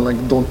on it, and like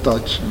don't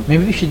touch.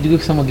 Maybe we should do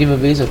some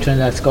giveaways of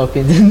Trinidad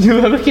Scorpions, and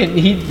whoever can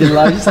eat the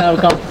largest amount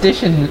of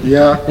competition.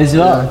 As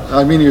well. Yeah.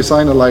 I mean, you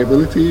sign a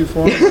liability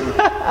form.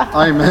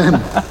 I'm in.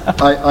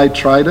 I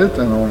tried it,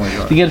 and oh my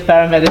god. To get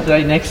paramedics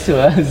right next to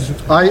us.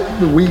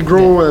 We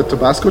grow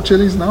Tabasco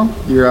chilies now,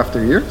 year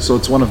after year, so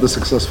it's one of the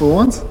successful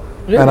ones,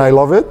 Really? and I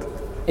love it.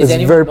 Is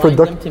it's very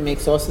productive to make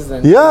sauces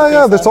and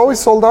that's always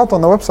sold out on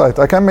the website.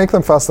 I can't make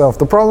them fast enough.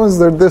 The problem is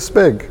they're this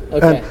big,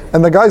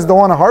 and the guys don't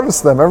want to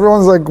harvest them.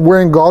 Everyone's like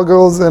wearing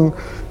goggles, and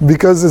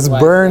because it's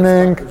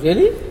burning.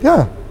 Really?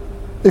 Yeah.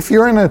 If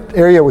you're in an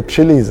area with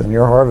chilies and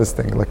you're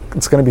harvesting, like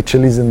it's going to be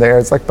chilies in the air.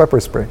 It's like pepper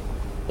spray.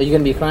 Are you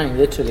gonna be crying,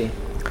 literally?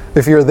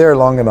 If you're there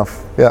long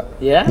enough, yeah.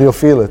 Yeah? You'll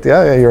feel it.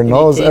 Yeah, your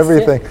nose, taste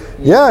everything. it?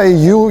 Yeah,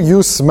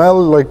 you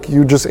smell like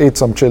you just ate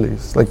some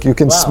chilies. Like you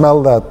can Wow.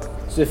 smell that.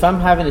 So if I'm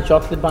having a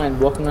chocolate bar and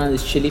walking around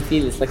this chili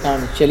field, it's like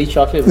having a chili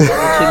chocolate with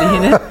chili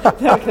in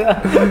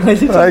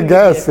it. I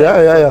guess,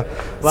 yeah.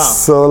 Wow.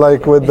 So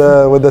like with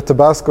the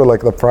Tabasco,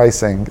 like the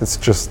pricing, it's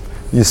just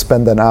you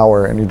spend an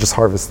hour and you just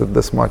harvested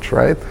this much,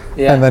 right?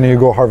 Yeah. And then you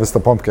go harvest the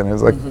pumpkin.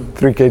 It's like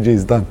 3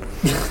 kgs done.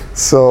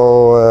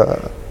 So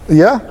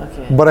yeah,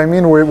 Okay. but I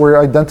mean we're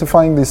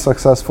identifying these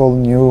successful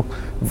new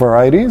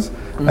varieties,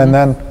 and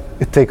then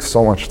it takes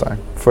so much time.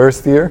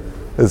 First year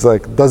is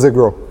like, does it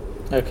grow?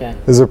 Okay.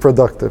 Is it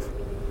productive?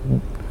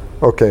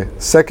 Okay.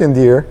 Second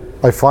year,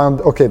 I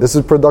found, okay, this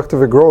is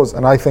productive, it grows,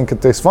 and I think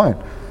it tastes fine.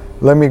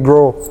 Let me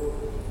grow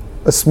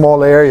a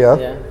small area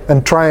Yeah.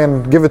 and try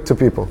and give it to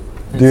people.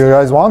 Do you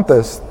guys want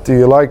this? Do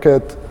you like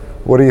it?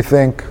 What do you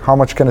think? How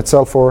much can it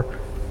sell for?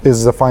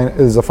 Is the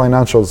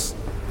financials.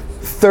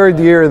 Third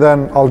year,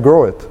 then I'll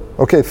grow it.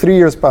 Okay, 3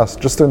 years pass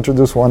just to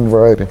introduce one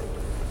variety.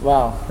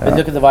 Wow. But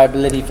look at the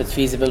viability, if it's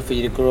feasible for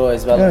you to grow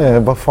as well. Yeah,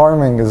 but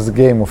farming is a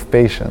game of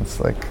patience.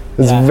 Like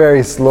it's Yeah.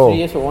 very slow. 3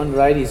 years for one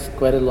variety is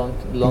quite a long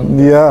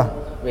Yeah,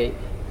 wait.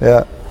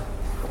 yeah.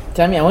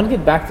 Tell me, I want to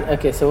get back to,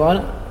 okay, so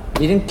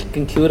we didn't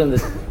conclude on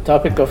the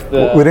topic of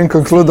the... We didn't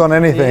conclude on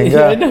anything.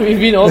 Yeah. No, we've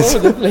been all over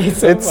the place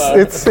so far.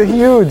 It's a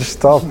huge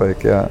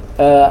topic, yeah.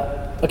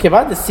 Okay,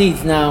 about the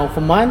seeds now,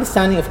 from my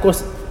understanding, of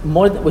course,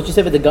 what you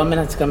said, with the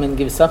government has to come and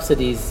give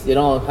subsidies,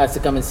 has to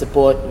come and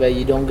support where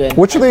you don't get...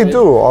 Which they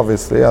do,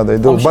 obviously, yeah, they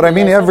do. I'm sure But I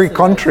mean, they every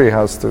subsidize. country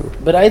has to.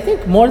 But I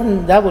think more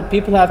than that, what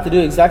people have to do,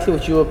 exactly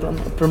what you were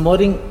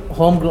promoting,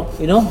 homegrown,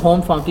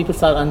 home farm. People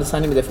start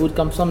understanding where their food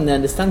comes from, and they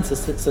understand the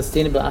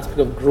sustainable aspect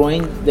of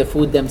growing their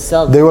food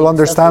themselves. They will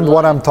understand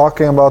what I'm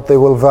talking about. They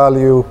will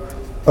value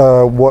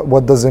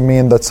what does it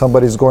mean that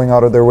somebody's going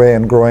out of their way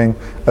and growing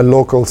a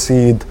local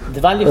seed,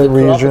 The value a of the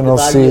crop, regional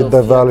the value seed, of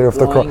the value of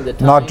the crop. growing, the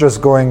Not time.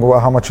 just going,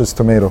 how much is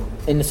tomato?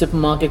 In the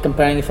supermarket,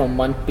 comparing it from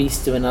one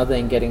piece to another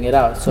and getting it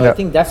out. So I Yeah.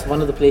 think that's one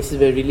of the places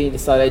where really need to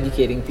start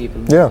educating people.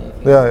 more Yeah,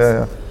 than anything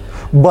else.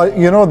 yeah.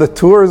 But the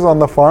tours on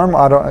the farm,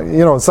 I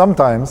don't,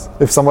 sometimes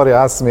if somebody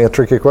asks me a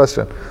tricky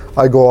question,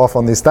 I go off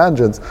on these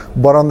tangents.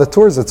 But on the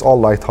tours, it's all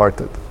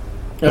lighthearted.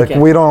 Like Okay.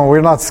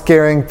 we're not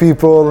scaring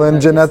people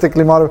and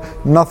genetically modified,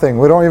 nothing.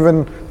 We don't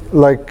even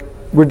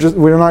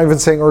we're not even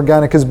saying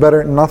organic is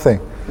better, nothing.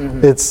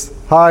 It's,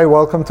 hi,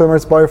 welcome to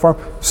Emirates Biofarm.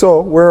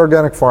 So we're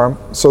organic farm.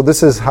 So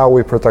this is how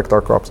we protect our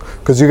crops.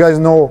 Because you guys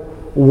know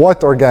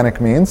what organic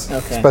means,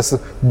 Okay.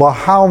 but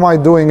how am I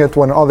doing it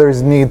when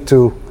others need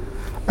to?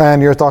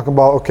 And you're talking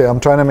about, okay, I'm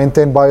trying to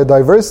maintain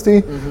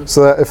biodiversity,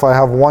 so that if I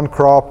have one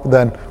crop,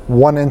 then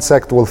one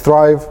insect will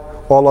thrive.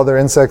 All other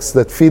insects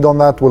that feed on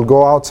that will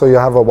go out, so you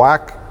have a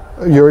whack.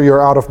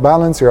 You're out of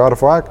balance, you're out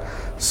of whack.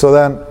 So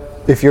then,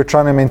 if you're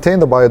trying to maintain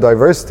the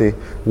biodiversity,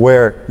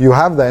 where you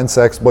have the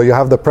insects, but you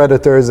have the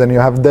predators, and you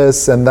have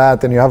this and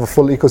that, and you have a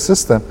full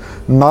ecosystem,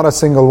 not a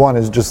single one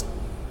is just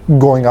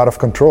going out of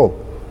control.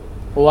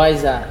 Why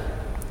is that?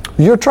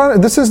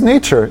 This is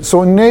nature.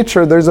 So in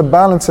nature, there's a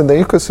balance in the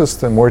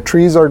ecosystem where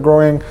trees are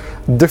growing,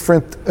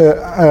 different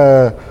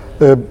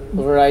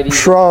Variety.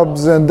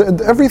 shrubs,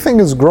 and everything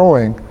is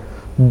growing.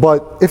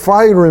 But if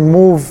I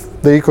remove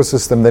the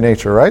ecosystem, the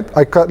nature, right?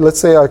 Let's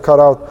say I cut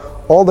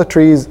out all the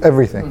trees,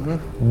 everything.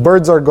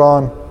 Birds are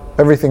gone,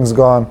 everything's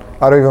gone.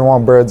 I don't even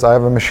want birds. I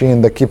have a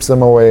machine that keeps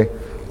them away.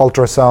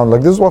 Ultrasound,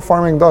 like this is what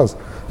farming does.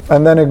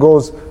 And then it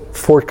goes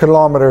for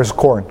kilometers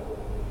corn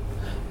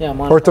Yeah,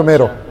 or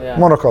tomato, yeah,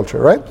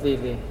 monoculture, right?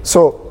 completely.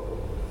 So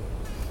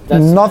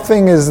That's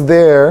nothing is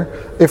there.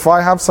 If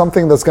I have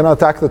something that's going to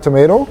attack the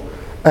tomato,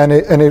 and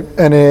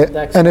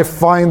it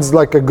finds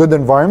like a good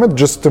environment,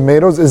 just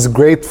tomatoes is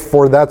great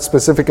for that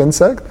specific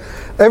insect.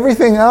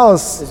 Everything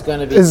else It's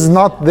gonna be- is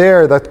not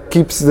there that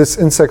keeps this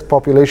insect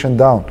population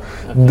down.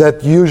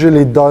 That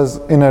usually does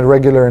in a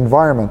regular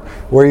environment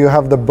where you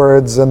have the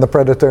birds and the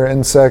predator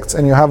insects,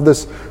 and you have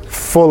this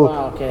full.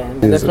 Wow, okay.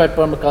 And that's why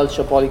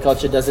permaculture,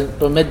 polyculture doesn't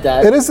permit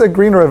that. It is a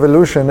green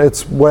revolution.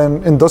 It's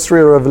when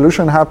industrial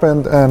revolution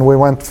happened and we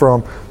went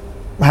from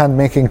hand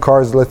making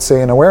cars, let's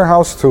say in a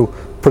warehouse, to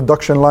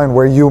production line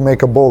where you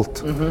make a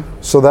bolt.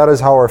 So that is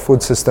how our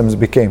food systems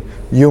became.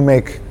 You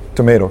make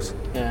tomatoes,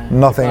 Yeah,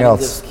 nothing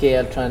economies else. of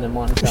scale, trying to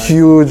monitor.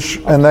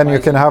 Huge, and then you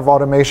can have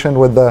automation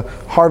with the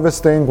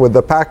harvesting, with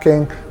the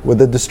packing, with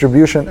the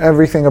distribution.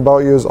 Everything about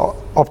you is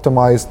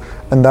optimized,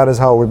 and that is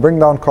how we bring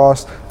down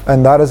costs,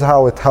 and that is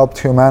how it helped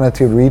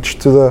humanity reach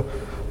to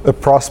the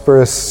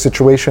prosperous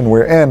situation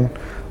we're in,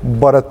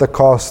 but at the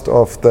cost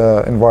of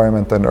the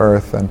environment and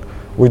earth. And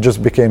we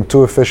just became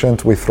too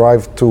efficient, we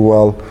thrived too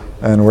well,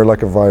 and we're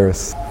like a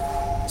virus.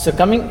 So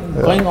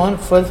going on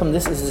further from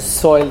this is the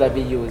soil that we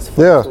use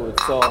for Yeah. food.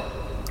 So,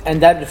 and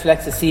that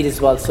reflects the seed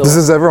as well. So This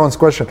is everyone's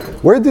question.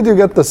 Where did you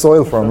get the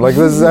soil from? Like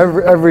this is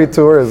every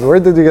tourist. Where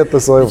did you get the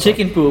soil from?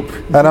 chicken poop.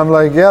 And I'm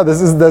like, yeah, this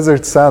is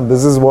desert sand.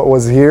 This is what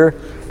was here,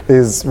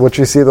 is what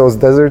you see, those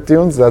desert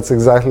dunes. That's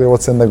exactly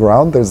what's in the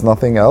ground. There's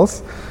nothing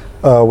else.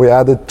 We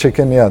added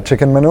chicken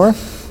manure.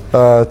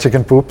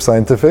 chicken poop,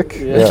 scientific.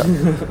 Yeah.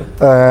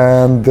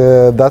 And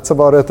that's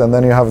about it. And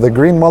then you have the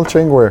green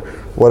mulching, where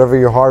whatever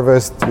you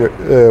harvest,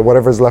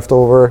 whatever's left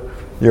over,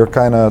 you're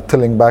kind of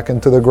tilling back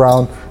into the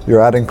ground.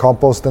 You're adding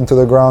compost into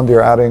the ground.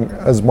 You're adding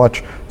as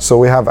much. So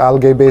we have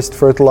algae-based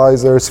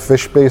fertilizers,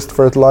 fish-based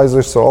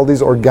fertilizers. So all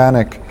these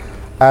organic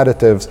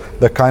additives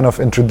that kind of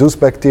introduce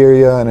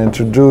bacteria and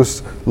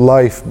introduce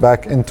life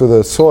back into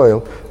the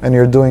soil. And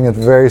you're doing it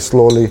very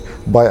slowly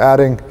by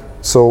adding.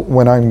 So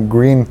when I'm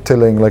green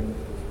tilling, like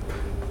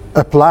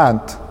a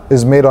plant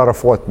is made out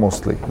of what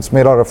mostly? It's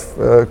made out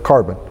of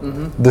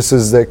carbon. This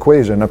is the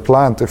equation. A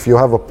plant, if you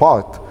have a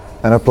pot,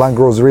 and a plant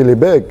grows really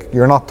big,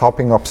 you're not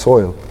topping up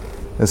soil.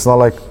 It's not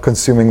like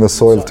consuming the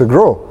soil to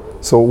grow.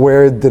 So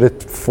where did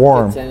it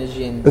form? It's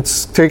energy and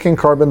It's taking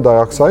carbon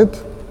dioxide,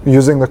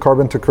 using the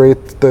carbon to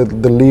create the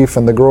leaf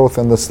and the growth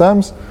and the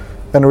stems,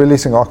 and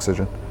releasing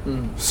oxygen.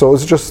 So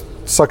it's just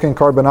sucking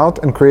carbon out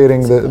and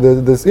creating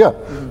this.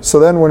 So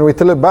then when we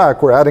till it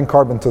back, we're adding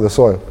carbon to the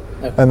soil.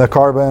 Okay. And the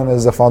carbon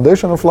is the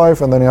foundation of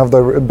life, and then you have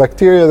the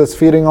bacteria that's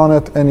feeding on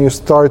it, and you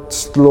start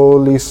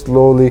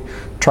slowly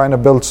trying to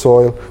build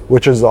soil,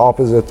 which is the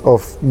opposite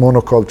of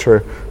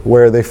monoculture,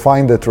 where they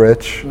find it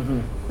rich,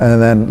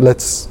 and then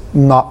let's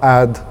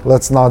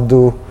not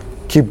do,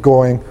 keep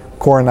going,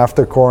 corn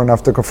after corn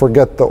after corn,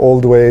 forget the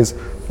old ways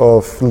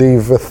of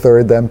leave a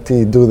third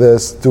empty, do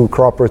this, do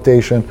crop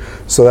rotation,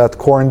 so that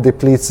corn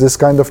depletes this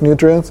kind of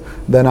nutrients.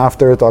 Then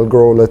after it, I'll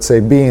grow, let's say,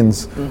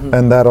 beans,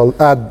 and that'll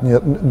add.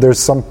 There's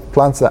some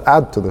plants that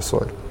add to the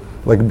soil,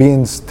 like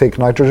beans take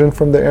nitrogen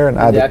from the air and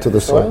add it to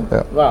the soil.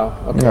 Yeah. Wow.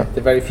 Okay.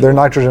 Yeah. They're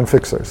nitrogen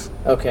fixers.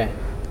 Okay.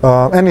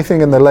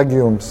 Anything in the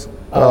legumes.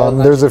 Oh,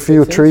 there's a few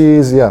nitrogen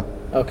trees. Yeah.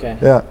 Okay.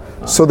 Yeah.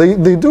 So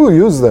they do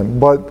use them,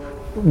 but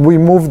we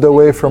moved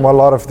away from a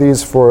lot of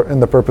these in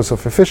the purpose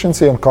of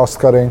efficiency and cost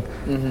cutting,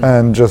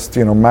 and just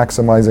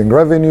maximizing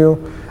revenue.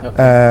 Okay.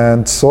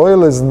 And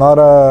soil is not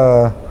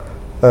a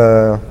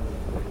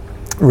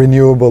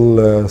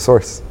renewable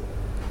source.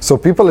 So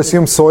people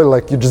assume soil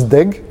like you just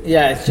dig.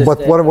 Yeah, it's just.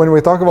 But when we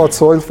talk about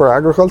soil for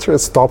agriculture,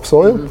 it's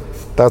topsoil.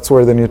 That's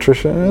where the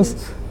nutrition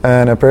is.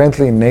 And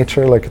apparently in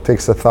nature, like it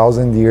takes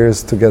 1,000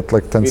 years to get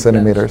like 10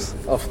 centimeters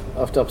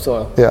of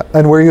topsoil. Yeah,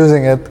 and we're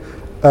using it.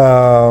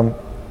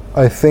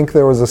 I think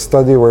there was a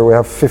study where we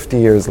have 50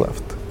 years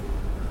left.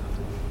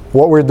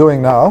 What we're doing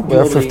now, we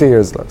have 50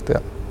 years left, yeah.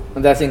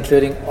 And that's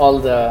including all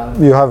the...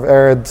 You have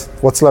arid,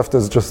 what's left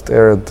is just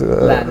arid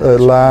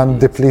land,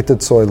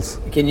 depleted soils.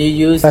 Can you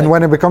use... And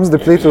when it becomes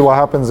depleted, what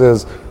happens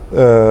is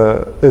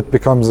it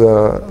becomes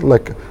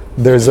like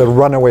there's a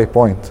runaway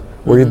point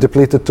where you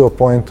deplete it to a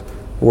point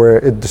where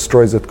it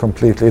destroys it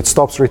completely. It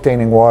stops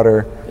retaining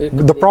water.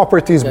 The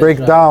properties break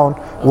down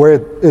where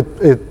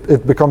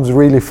it becomes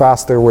really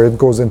faster, where it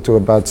goes into a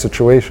bad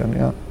situation.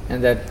 Yeah.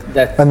 And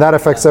that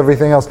affects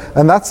everything else.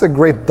 And that's a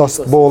great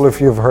dust bowl, if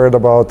you've heard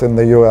about, in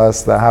the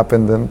US, that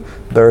happened in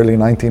the early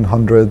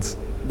 1900s.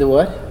 The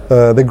what?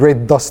 The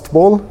Great Dust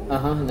Bowl.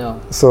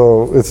 No.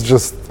 So it's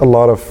just a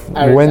lot of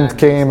arid wind land.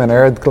 Came and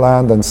arid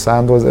land and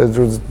sand was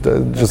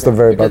just a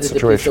very bad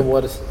situation.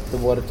 The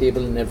water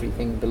table and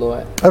everything below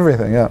it.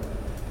 Everything, yeah.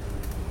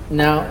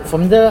 Now,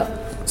 from the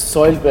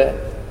soil bed,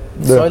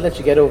 soil that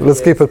you get over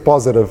Let's keep it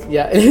positive.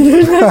 Yeah.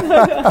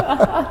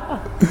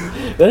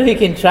 Well, we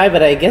can try,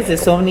 but I guess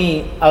there's so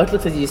many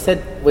outlets, as you said,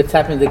 what's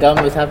happening to the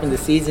government, what's happening to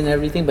the seeds and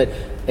everything, but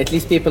at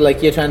least people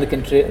like you're trying to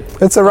control.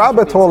 It's a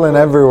rabbit hole in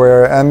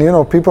everywhere, and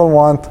people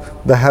want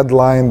the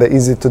headline, the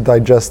easy to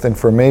digest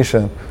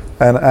information.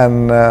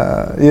 And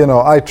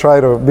I try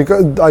to,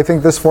 because I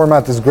think this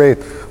format is great,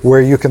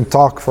 where you can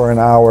talk for an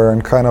hour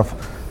and kind of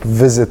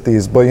visit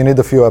these, but you need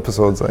a few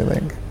episodes, I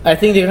think. I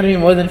think there are going to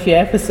be more than a few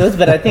episodes,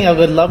 but I think I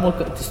would love more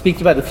to speak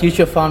to you about the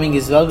future of farming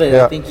as well, but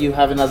I think you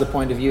have another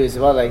point of view as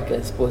well, like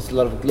I suppose a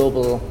lot of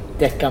global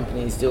tech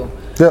companies do.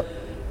 Yeah.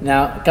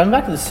 Now, coming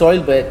back to the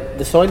soil, but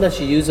the soil that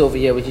you use over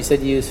here, which you said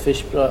you use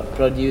fish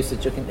produce, the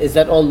chicken, is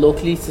that all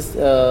locally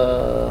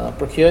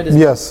procured?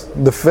 Yes,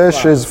 the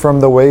fish is from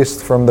the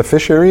waste from the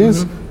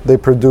fisheries. They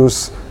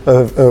produce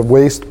a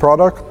waste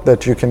product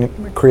that you can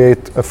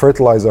create a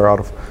fertilizer out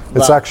of.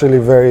 It's actually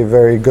very,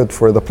 very good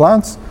for the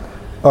plants.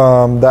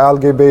 The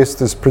algae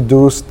based is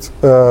produced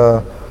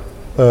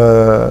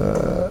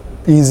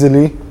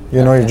easily.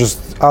 You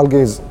just algae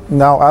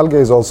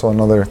is also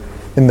another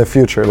in the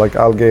future, like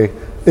algae.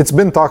 It's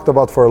been talked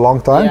about for a long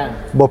time,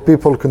 but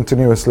people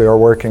continuously are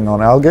working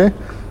on algae.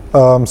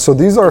 So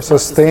these are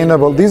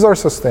sustainable. These are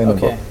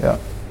sustainable. Okay. Yeah.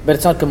 But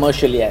it's not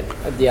commercial yet,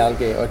 the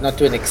algae, or not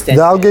to an extent.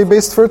 The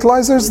algae-based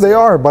fertilizers, they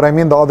are, but I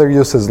mean the other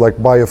uses like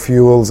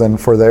biofuels and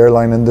for the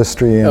airline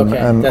industry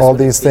and all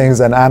these things,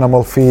 and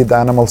animal feed,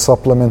 animal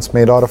supplements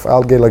made out of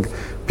algae. Like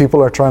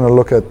people are trying to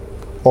look at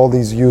all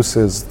these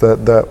uses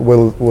that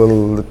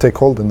will take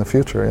hold in the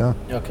future.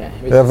 Yeah. Okay.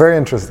 Yeah, very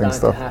interesting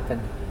stuff.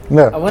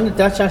 Yeah. I want to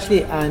touch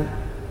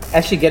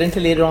actually get into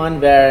later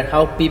on where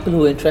how people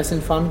who are interested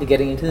in farming, they're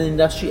getting into the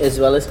industry as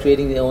well as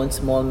creating their own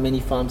small mini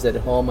farms at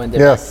home and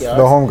their backyards.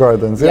 The home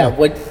gardens. Yeah.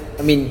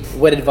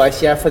 What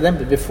advice you have for them?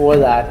 But before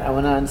that, I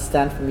want to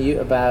understand from you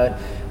about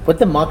what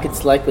the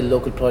market's like with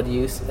local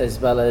produce as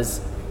well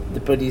as the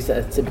produce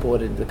that's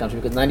imported in the country,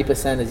 because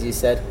 90%, as you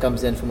said,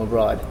 comes in from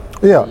abroad.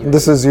 Yeah,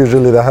 this is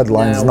usually the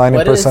headlines. Now,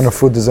 90% of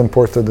food is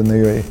imported in the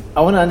UAE.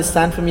 I want to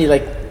understand from you,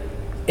 like,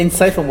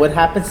 insight from what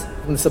happens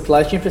from the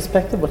supply chain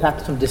perspective, what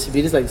happens from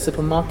distributors like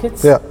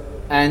supermarkets, Yeah.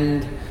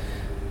 and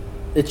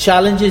the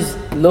challenges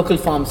local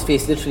farms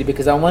face literally,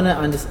 because I want to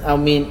understand. I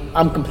mean,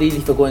 I'm completely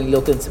for going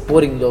local and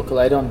supporting local.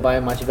 I don't buy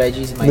much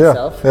veggies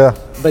myself. Yeah.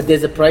 But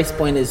there's a price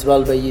point as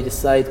well where you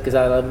decide, because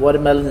I love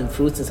watermelon and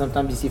fruits, and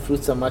sometimes you see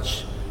fruits are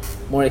much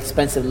more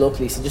expensive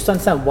locally. So just to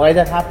understand why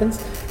that happens,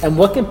 and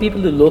what can people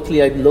do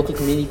locally, like local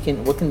community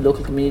what can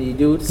local community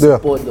do to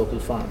support local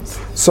farms?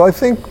 So I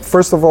think,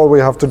 first of all, we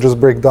have to just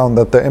break down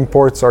that the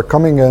imports are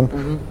coming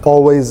in.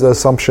 Always the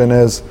assumption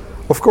is,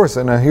 of course,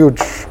 in a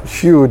huge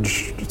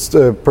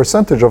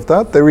percentage of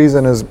that, the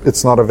reason is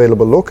it's not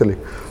available locally.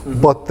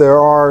 But there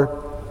are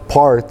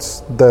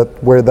parts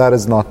where that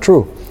is not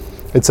true.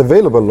 It's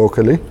available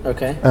locally,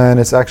 and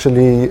it's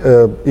actually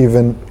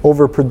even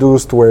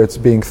overproduced where it's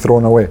being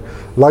thrown away.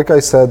 Like I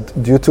said,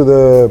 due to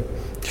the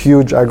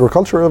huge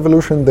agricultural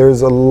revolution,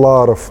 there's a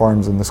lot of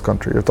farms in this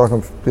country. You're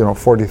talking,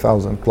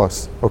 40,000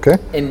 plus, okay?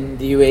 In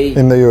the UAE?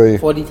 In the UAE.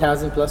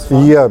 40,000 plus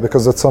farms? Yeah,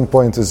 because at some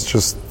point it's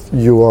just,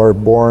 you are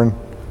born,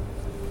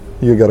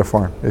 you get a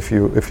farm if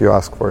you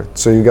ask for it.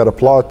 So you get a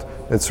plot,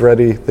 it's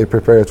ready, they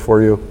prepare it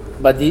for you.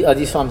 But are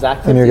these farms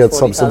active? And you get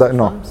subsidized?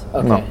 No.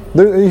 Okay. No.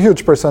 There are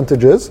huge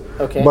percentages,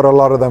 but a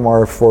lot of them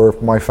are for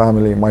my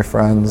family, my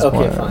friends.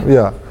 Fine.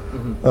 Yeah.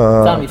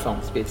 Family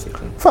farms,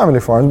 basically. Family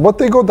farms, but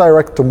they go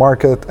direct to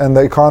market, and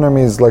the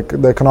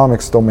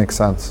economics don't make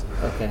sense.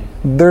 Okay.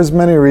 There's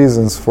many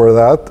reasons for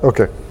that.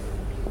 Okay.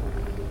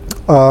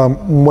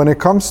 When it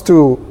comes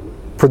to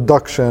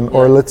production,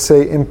 or let's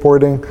say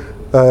importing,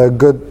 a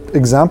good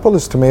example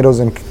is tomatoes.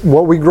 And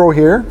what we grow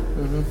here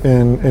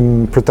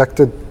in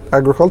protected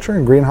agriculture,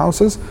 in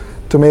greenhouses: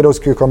 tomatoes,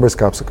 cucumbers,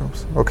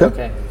 capsicums.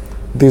 Okay?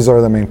 These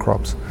are the main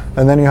crops.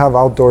 And then you have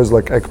outdoors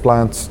like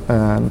eggplants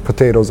and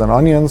potatoes and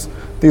onions.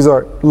 These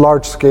are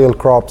large-scale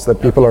crops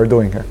that people are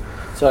doing here.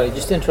 Sorry,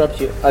 just to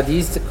interrupt you. Are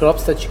these the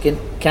crops that you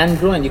can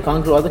grow and you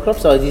can't grow other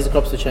crops, or are these the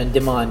crops which are in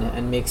demand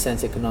and make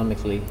sense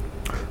economically?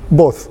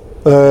 Both.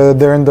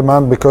 They're in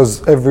demand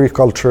because every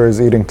culture is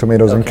eating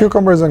tomatoes and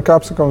cucumbers and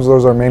capsicums.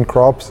 Those are main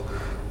crops,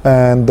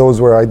 and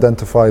those were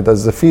identified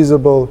as the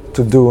feasible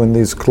to do in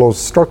these closed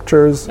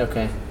structures.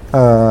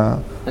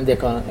 And the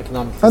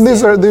economic. And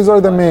these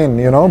are the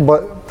main,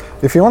 But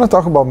if you want to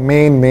talk about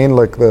main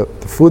like the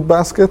food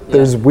basket,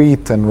 there's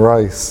wheat and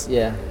rice.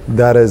 Yeah.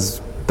 That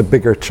is the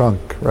bigger chunk,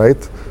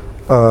 right?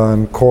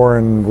 And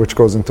corn, which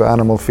goes into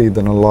animal feed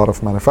and a lot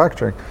of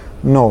manufacturing.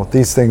 No,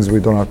 these things we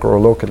do not grow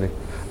locally.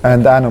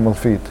 And animal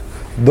feed.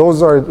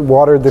 Those are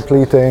water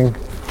depleting.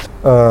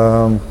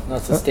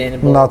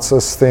 Not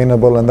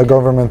sustainable. And the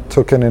government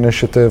took an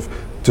initiative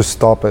to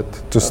stop it,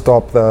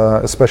 stop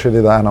especially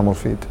the animal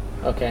feed.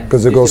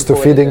 Because it goes to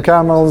feeding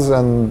camels,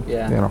 and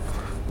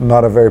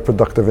not a very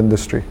productive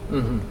industry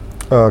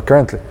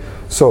currently.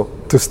 So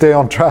to stay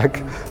on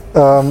track,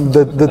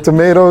 the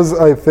tomatoes,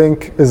 I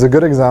think, is a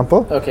good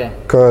example.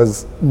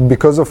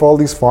 Because of all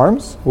these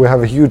farms, we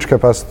have a huge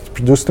capacity to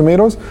produce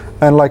tomatoes,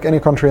 and like any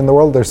country in the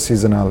world, there's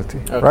seasonality,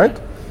 right?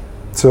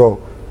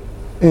 So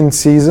in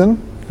season,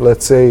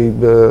 let's say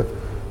the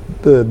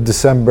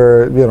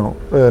December,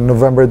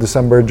 November,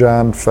 December,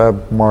 Jan,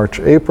 Feb,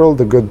 March, April,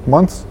 the good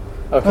months.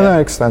 And then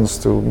it extends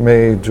to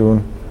May,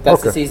 June.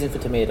 That's the season for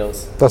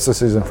tomatoes. That's the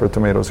season for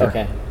tomatoes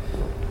here.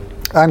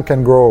 And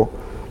can grow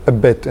a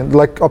bit,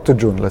 like up to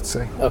June, let's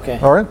say.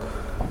 All right?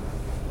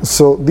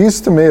 So these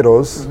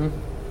tomatoes,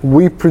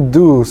 we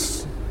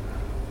produce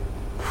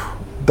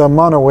the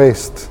amount of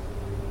waste,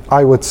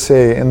 I would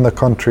say, in the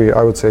country,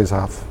 is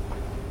half.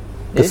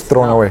 It's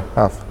thrown away,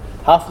 half.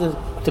 Half the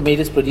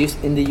tomatoes produced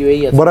in the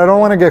UAE. But I don't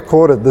want to get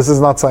quoted. This is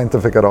not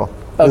scientific at all.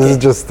 This is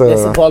just this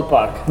is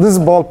ballpark. This is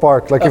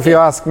ballpark. Like if you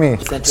ask me.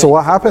 So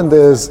what happened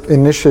is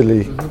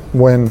initially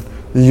when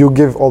you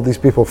give all these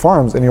people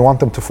farms and you want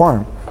them to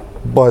farm,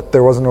 but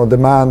there was no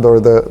demand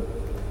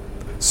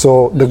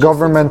so the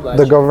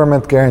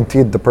government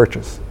guaranteed the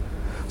purchase.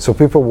 So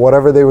people,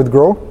 whatever they would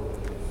grow,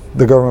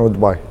 the government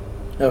would buy.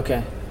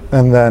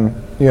 And then,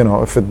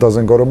 if it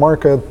doesn't go to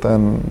market,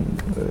 then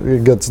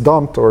it gets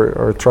dumped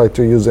or tried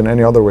to use in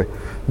any other way.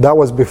 That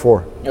was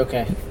before.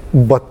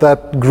 But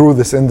that grew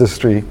this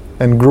industry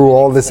and grew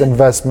all this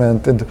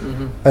investment, and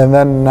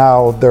then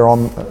now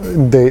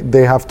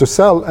they have to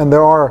sell, and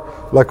there are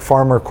like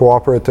farmer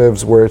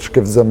cooperatives which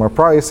gives them a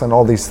price and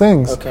all these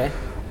things.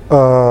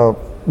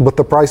 But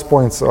the price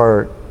points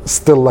are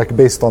still like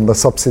based on the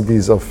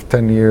subsidies of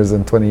 10 years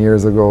and 20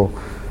 years ago,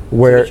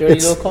 where so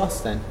it's low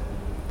cost then.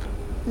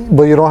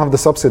 But you don't have the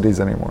subsidies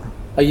anymore.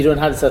 Oh, you don't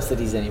have the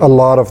subsidies anymore. A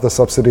lot of the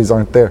subsidies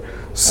aren't there,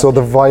 so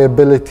the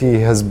viability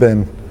has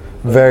been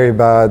very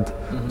bad.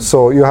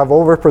 So you have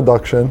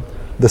overproduction,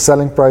 the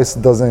selling price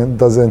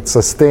doesn't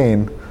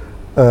sustain,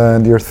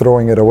 and you're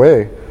throwing it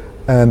away.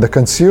 And the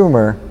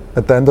consumer,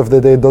 at the end of the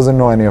day, doesn't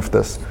know any of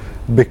this,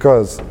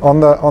 because on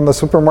the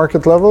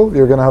supermarket level,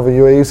 you're going to have a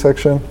UAE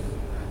section,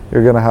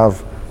 you're going to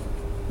have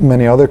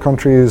many other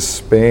countries,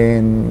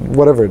 Spain,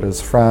 whatever it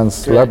is,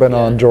 France, Correct,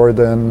 Lebanon, yeah.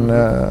 Jordan,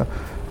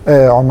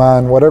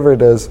 Oman, whatever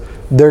it is,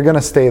 they're going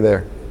to stay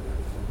there.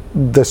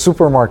 The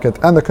supermarket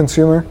and the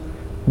consumer,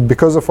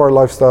 because of our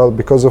lifestyle,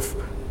 because of,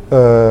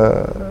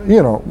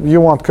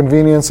 you want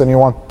convenience and you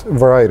want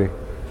variety.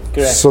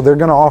 Correct. So they're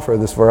going to offer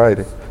this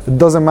variety. It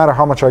doesn't matter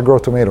how much I grow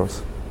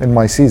tomatoes in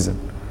my season.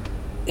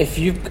 If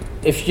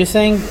you're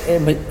saying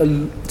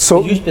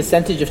a huge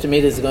percentage of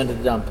tomatoes is going to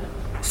the dump,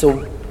 so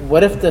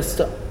what if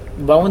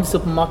why won't the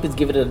supermarkets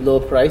give it at a lower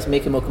price,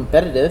 make it more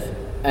competitive,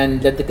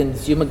 and let the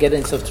consumer get it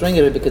instead of throwing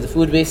it away? Because the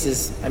food waste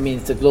is,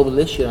 it's a global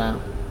issue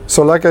now.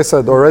 So like I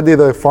said, already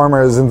the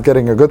farmer isn't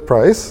getting a good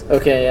price.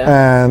 Okay,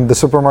 yeah. And the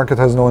supermarket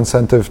has no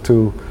incentive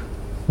to,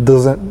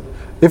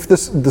 if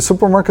the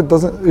supermarket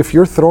doesn't, if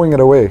you're throwing it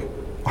away,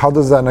 how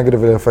does that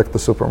negatively affect the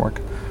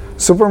supermarket?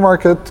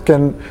 Supermarket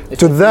can,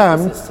 to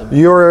them,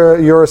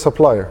 you're a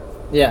supplier.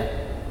 Yeah.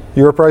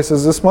 Your price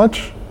is this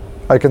much,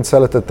 I can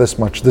sell it at this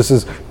much. This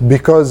is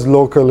because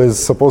local is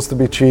supposed to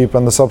be cheap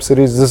and the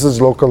subsidies, this is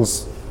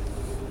local's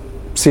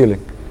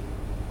ceiling.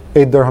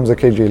 8 dirhams a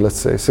kg, let's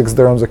say, 6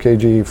 dirhams a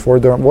kg, 4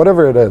 dirhams,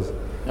 whatever it is.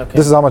 Okay.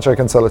 This is how much I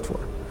can sell it for.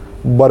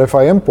 But if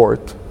I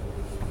import,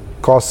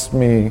 costs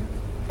me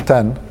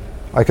 10,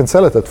 I can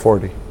sell it at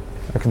 40.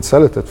 I can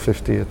sell it at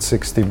 50, at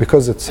 60,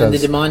 because it says... And the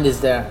demand is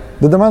there.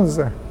 The demand is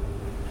there.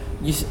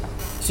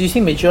 So you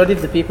think majority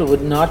of the people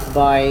would not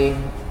buy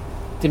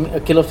a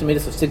kilo of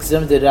tomatoes for 6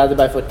 dirhams, they'd rather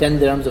buy for 10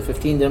 dirhams or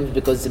 15 dirhams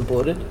because it's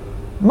imported?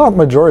 Not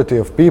majority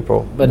of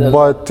people,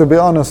 but to be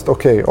honest,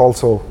 okay,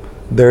 also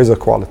there is a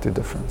quality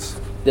difference.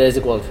 There is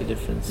a quality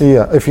difference.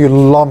 Yeah, if you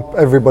lump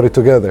everybody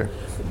together.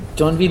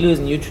 Don't we lose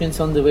nutrients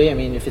on the way?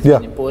 If it's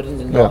been imported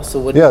and lost,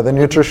 so the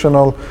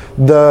nutritional,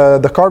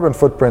 the carbon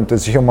footprint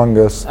is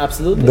humongous.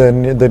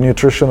 Absolutely. The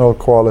nutritional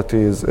quality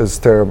is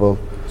terrible.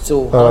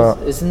 So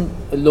isn't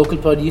a local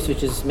produce,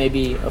 which is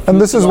maybe and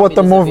this is what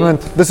the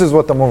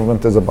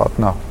movement is about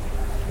now.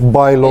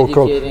 Buy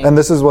local, and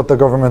this is what the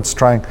government's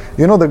trying.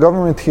 The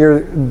government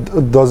here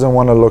doesn't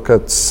want to look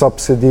at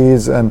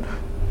subsidies, and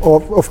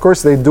of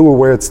course they do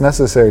where it's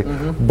necessary,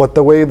 but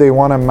the way they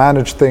want to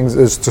manage things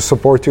is to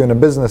support you in a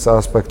business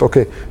aspect.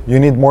 Okay, you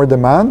need more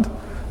demand,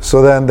 so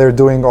then they're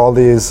doing all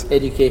these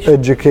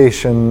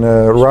education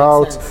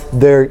routes.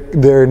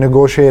 They're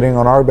negotiating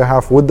on our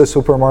behalf with the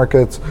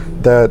supermarkets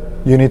that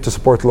you need to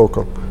support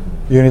local.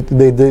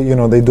 They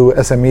do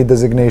SME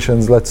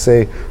designations. Let's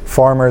say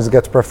farmers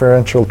get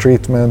preferential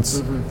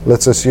treatments.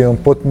 Let's assume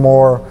put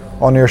more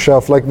on your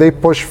shelf. Like they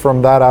push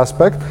from that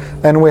aspect,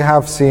 and we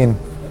have seen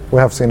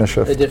a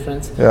shift. A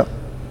difference. Yeah.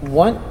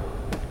 One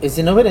is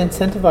way to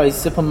incentivize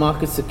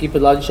supermarkets to keep a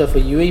large share for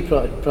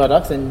UAE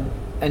products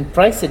and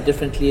price it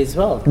differently as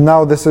well.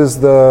 Now this is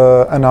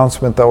the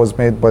announcement that was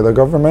made by the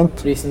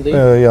government recently.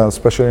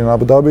 Especially in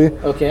Abu Dhabi.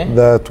 Okay.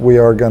 That we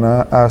are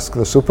gonna ask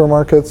the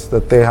supermarkets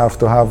that they have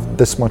to have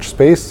this much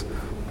space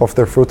of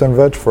their fruit and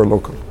veg for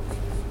local.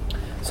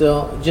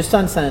 So just to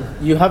understand,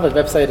 you have a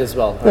website as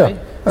well, right?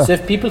 Yeah. So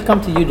if people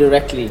come to you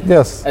directly,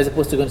 yes, as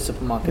opposed to going to the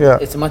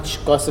supermarket, it's much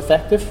cost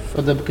effective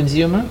for the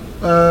consumer.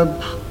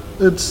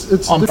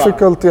 It's on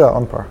difficult, par.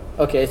 On par.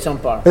 Okay, it's on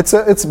par.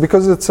 It's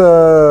because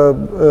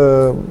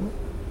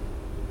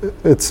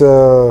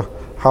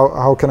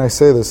how can I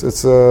say this?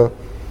 It's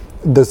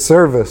the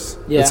service.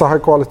 Yeah. It's a high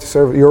quality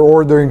service. You're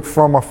ordering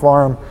from a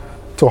farm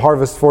to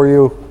harvest for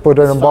you, put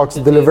it in a box,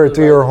 deliver it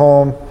to your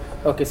home.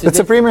 Okay, so it's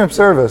a premium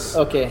service.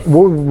 Okay.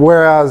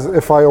 Whereas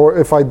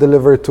if I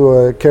deliver to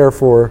a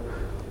Carrefour,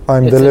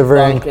 I'm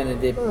delivering.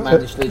 They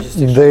manage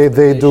logistics.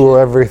 They do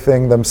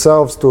everything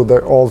themselves to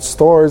their all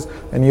stores,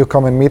 and you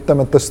come and meet them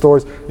at the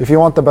stores. If you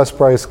want the best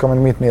price, come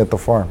and meet me at the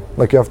farm.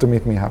 Like you have to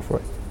meet me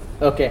halfway.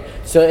 Okay,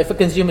 so if a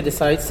consumer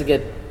decides to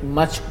get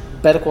much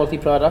better quality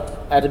product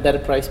at a better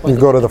price point, you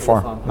go to the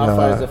farm. How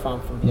far is the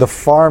farm from here? The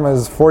farm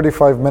is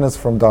 45 minutes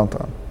from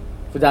downtown.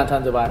 For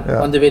downtown Dubai,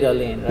 Yeah. on the way to Al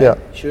Ain, right? Yeah.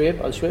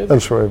 Shuaib, Al Shuaib? Al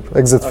Shuaib,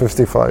 exit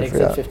 55.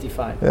 Exit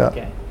 55. Yeah.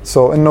 Okay.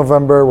 So in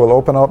November we'll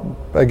open up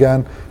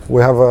again.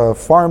 We have a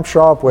farm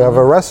shop. We have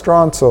a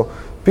restaurant. So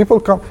people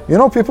come.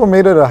 People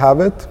made it a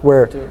habit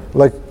where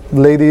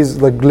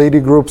lady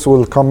groups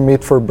will come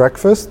meet for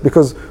breakfast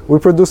because we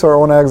produce our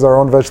own eggs, our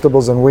own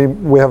vegetables, and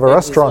we have a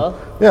restaurant. Well?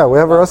 Yeah, we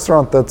have a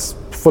restaurant that's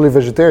fully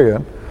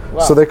vegetarian. Wow.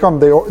 So they come.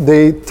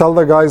 They tell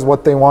the guys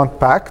what they want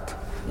packed.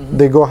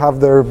 They go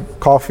have their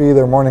coffee,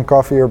 their morning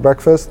coffee or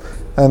breakfast,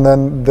 and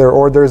then their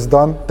order is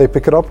done. They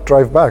pick it up,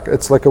 drive back.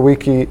 It's like a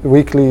weekly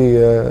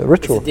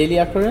ritual. It's a daily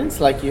occurrence.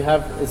 Like you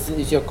have,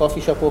 is your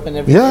coffee shop open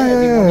every day?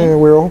 Yeah.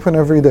 We're open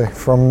every day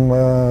from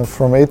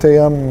 8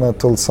 a.m.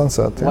 till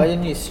sunset. Yeah. Why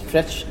didn't you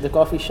stretch the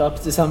coffee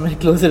shops to somewhere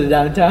closer to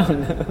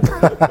downtown?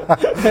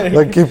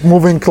 Like keep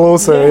moving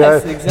closer.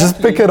 Yes, yeah. Exactly.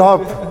 Just pick it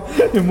up.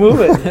 You move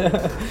it.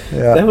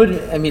 Yeah. That would.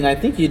 I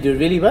think you do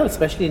really well,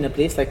 especially in a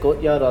place like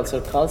Courtyard or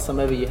Circle,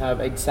 somewhere where you have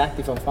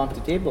exactly from farm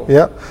to table.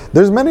 Yeah.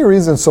 There's many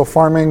reasons. So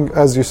farming,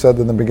 as you said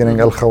in the beginning,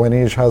 Al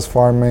Khawanij has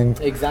farming.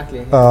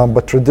 Exactly.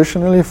 But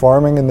traditionally,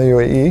 farming in the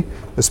UAE,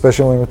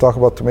 especially when we talk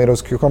about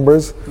tomatoes,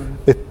 cucumbers,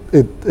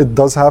 it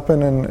does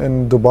happen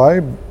in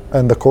Dubai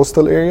and the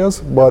coastal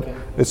areas, but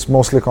It's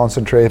mostly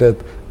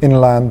concentrated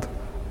inland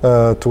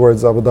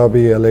towards Abu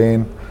Dhabi, Al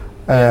Ain.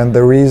 And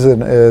the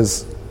reason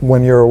is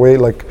when you're away,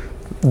 like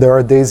there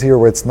are days here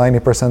where it's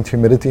 90%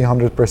 humidity,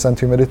 100%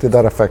 humidity,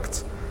 that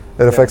affects.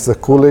 It affects the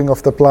cooling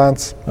of the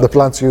plants. The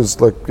plants use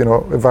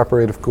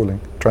evaporative cooling,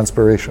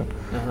 transpiration.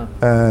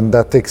 And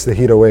that takes the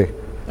heat away.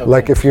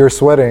 Like if you're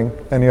sweating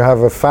and you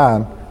have a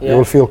fan, you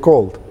will feel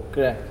cold.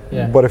 Correct.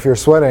 Yeah. But if you're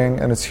sweating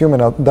and it's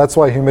humid out, that's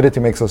why humidity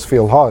makes us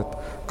feel hot,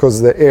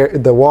 because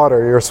the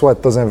water, your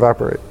sweat doesn't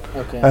evaporate.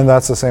 And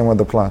that's the same with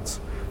the plants.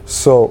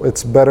 So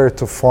it's better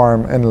to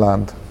farm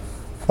inland.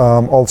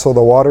 Also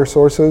the water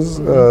sources,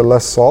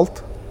 less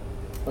salt.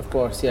 Of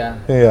course, yeah.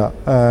 Yeah,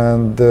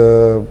 and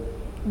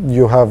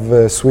you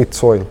have sweet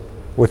soil,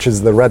 which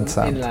is the red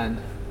sand.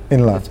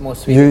 Inland. It's more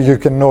sweet. You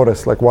can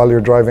notice, like while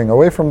you're driving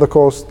away from the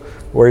coast,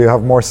 where you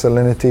have more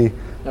salinity,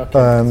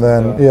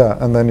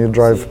 and then you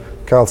drive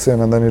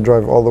calcium, and then you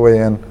drive all the way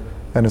in,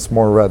 and it's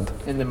more red.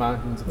 In the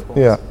mountains, of course.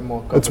 Yeah,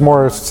 it's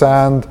more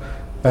sand,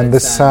 and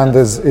this sand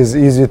is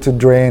easy to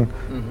drain,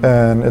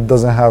 and it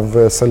doesn't have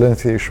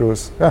salinity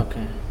issues. Yeah.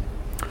 Okay.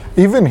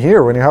 Even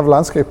here, when you have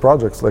landscape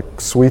projects, like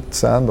sweet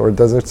sand or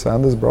desert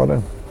sand is brought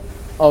in.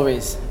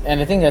 Always,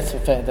 and I think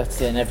that's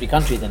in every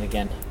country. Then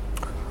again,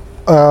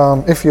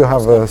 if you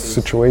have a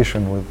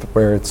situation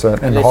where it's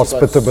an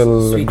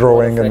inhospitable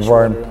growing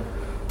environment.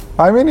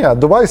 I mean, yeah,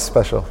 Dubai is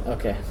special.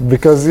 Okay.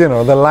 Because, the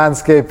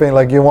landscaping,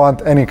 like you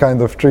want any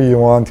kind of tree you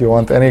want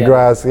any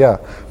grass, yeah.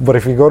 But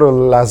if you go to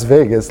Las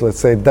Vegas, let's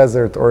say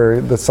desert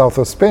or the south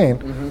of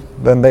Spain,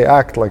 then they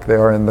act like they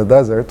are in the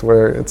desert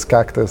where it's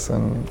cactus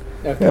and,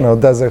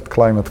 desert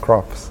climate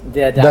crops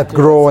that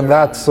grow in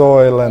that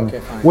soil, and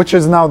which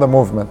is now the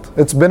movement.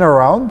 It's been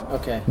around,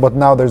 but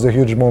now there's a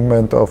huge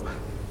movement of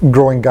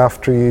growing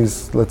gaff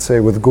trees, let's say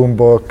with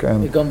Gumbuk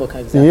and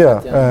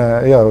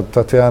with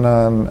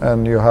Tatiana,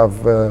 and you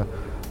have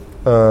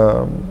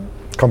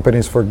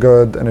companies for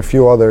good and a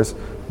few others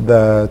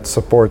that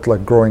support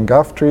like growing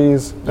gaff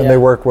trees, and they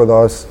work with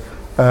us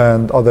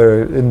and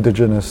other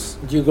indigenous.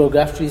 Do you grow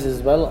gaff trees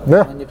as well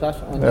on your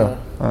platform?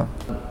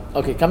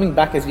 Okay, coming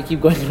back as we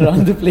keep going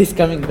around the place,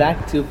 coming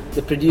back to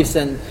the produce,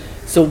 and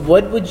so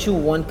what would you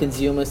want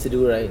consumers to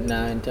do right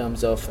now in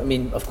terms of, I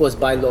mean, of course,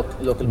 buy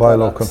local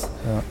products,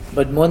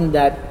 but more than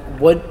that,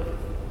 what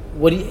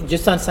do you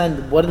just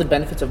understand? What are the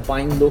benefits of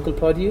buying local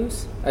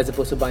produce as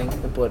opposed to buying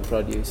imported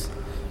produce?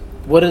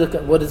 What does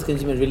the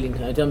consumer really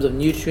need in terms of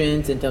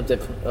nutrients, in terms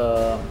of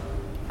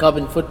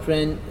carbon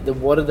footprint, the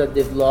water that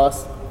they've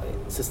lost,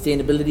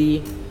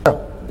 sustainability?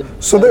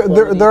 So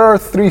there are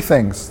three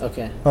things.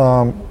 Okay.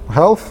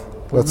 Health,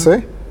 let's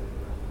say,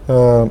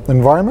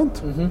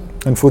 environment,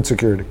 and food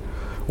security.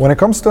 When it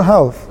comes to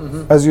health,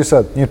 as you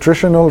said,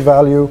 nutritional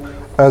value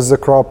as the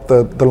crop,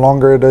 the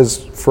longer it is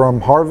from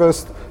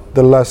harvest,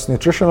 the less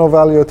nutritional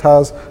value it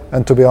has.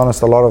 And to be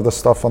honest, a lot of the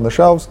stuff on the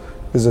shelves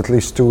is at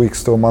least 2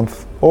 weeks to a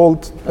month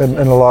old in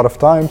a lot of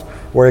times,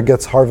 where it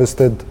gets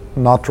harvested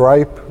not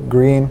ripe,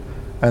 green,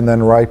 and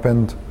then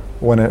ripened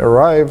when it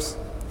arrives,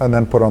 and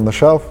then put on the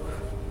shelf.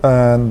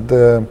 And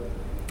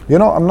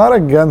I'm not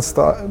against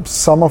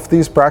some of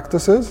these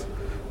practices,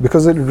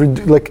 because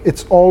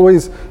it's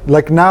always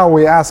like, now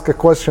we ask a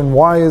question: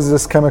 why is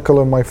this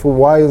chemical in my food?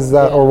 Why is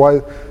that? Or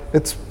why?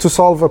 It's to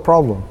solve a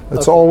problem.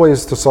 It's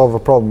always to solve a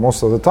problem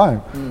most of the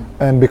time.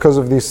 And because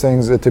of these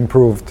things, it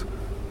improved.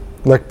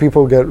 Like,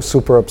 people get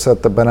super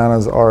upset that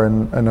bananas are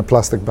in a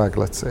plastic bag,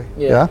 let's say.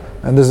 Yeah.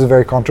 And this is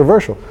very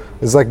controversial.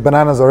 It's like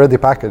bananas already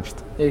packaged.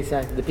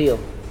 Exactly, the peel.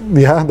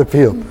 Yeah, the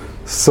peel.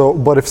 So,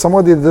 but if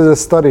somebody did a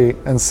study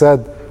and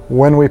said,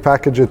 when we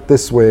package it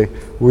this way,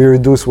 we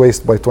reduce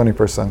waste by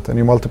 20%, and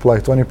you multiply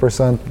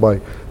 20%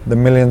 by the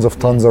millions of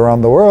tons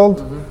around the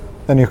world,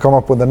 and you come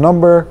up with a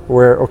number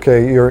where,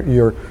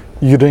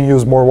 you didn't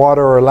use more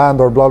water or land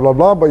or blah blah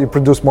blah, but you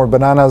produce more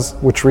bananas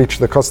which reach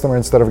the customer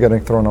instead of getting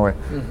thrown away.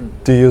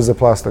 Do you use the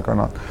plastic or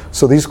not?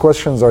 So these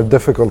questions are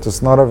difficult.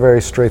 It's not a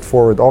very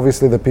straightforward.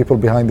 Obviously, the people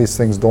behind these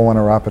things don't want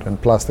to wrap it in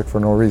plastic for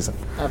no reason.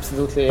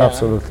 Absolutely,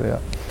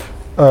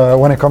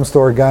 When it comes to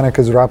organic,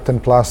 is wrapped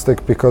in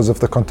plastic because of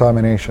the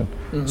contamination.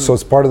 So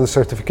it's part of the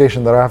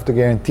certification that I have to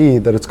guarantee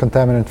that it's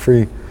contaminant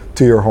free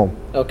to your home.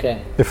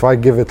 Okay. If I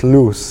give it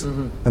loose,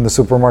 and the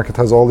supermarket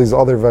has all these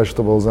other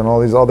vegetables and all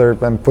these other,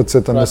 and puts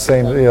it in the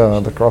same,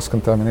 the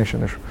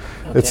cross-contamination issue.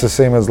 Okay. It's the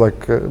same as like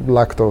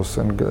lactose,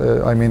 and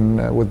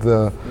with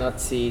the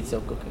nuts, seeds,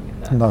 or cooking in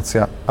that. Nuts,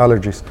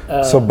 allergies.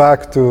 So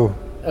back to.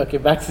 Okay,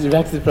 back to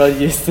the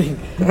produce thing.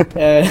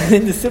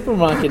 In the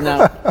supermarket now,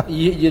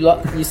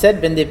 you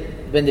said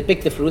when they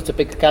pick the fruits or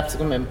pick the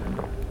capsicum and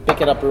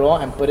pick it up raw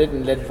and put it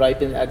and let it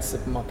ripen at the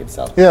supermarket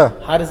itself. Yeah.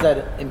 How does that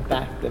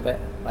impact the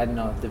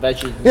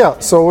veggies? Yeah,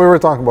 so we were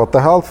talking about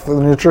the health, the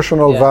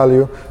nutritional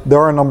value. There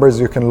are numbers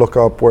you can look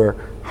up where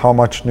how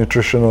much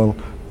nutritional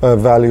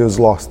value is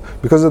lost.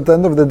 Because at the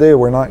end of the day,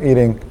 we're not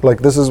eating, like,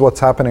 this is what's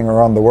happening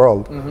around the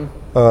world,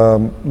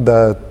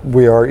 that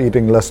we are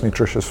eating less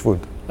nutritious food.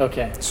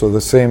 Okay. So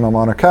the same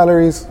amount of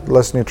calories,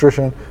 less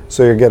nutrition,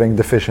 so you're getting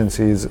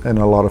deficiencies in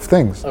a lot of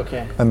things.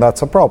 Okay. And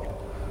that's a problem.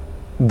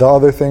 The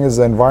other thing is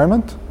the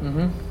environment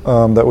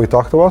that we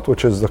talked about,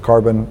 which is the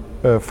carbon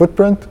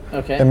footprint.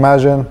 Okay.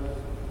 Imagine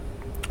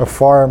a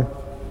farm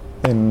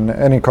in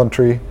any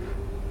country,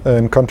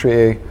 in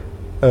country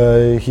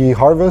A. He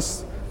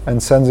harvests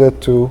and sends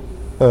it to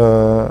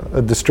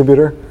a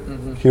distributor.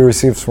 He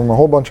receives from a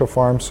whole bunch of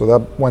farms, so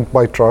that went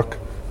by truck.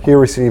 He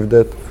received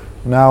it.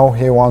 Now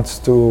he wants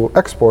to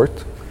export.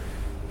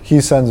 He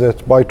sends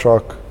it by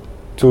truck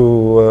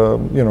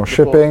to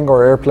shipping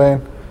or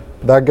airplane.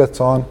 That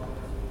gets on.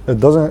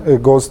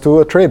 It goes to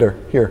a trader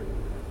here.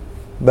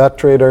 That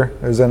trader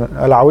is in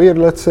Al Awir,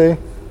 let's say.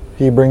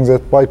 He brings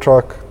it by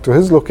truck to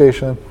his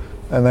location,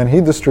 and then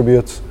he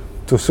distributes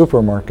to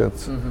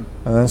supermarkets. And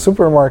then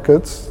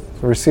supermarkets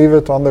receive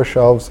it on their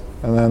shelves,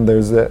 and then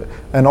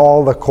and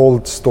all the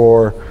cold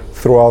store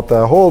throughout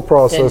the whole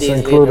process,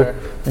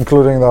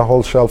 including the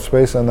whole shelf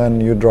space, and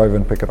then you drive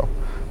and pick it up.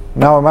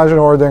 Now imagine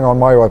ordering on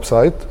my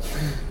website.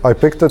 I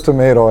picked a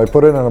tomato, I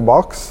put it in a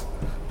box,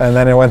 and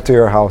then it went to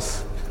your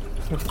house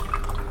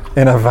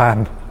in a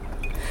van.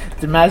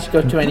 The magic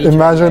of 2020.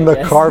 Imagine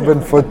the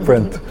carbon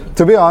footprint.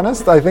 To be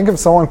honest, I think if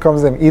someone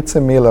comes and eats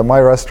a meal at my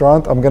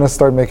restaurant, I'm going to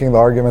start making the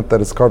argument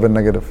that it's carbon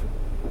negative.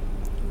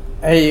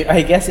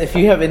 I guess if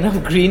you have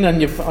enough green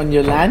on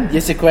your land,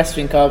 you're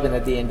sequestering carbon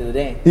at the end of the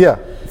day. Yeah.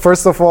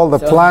 First of all, the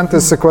plant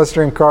is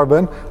sequestering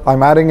carbon.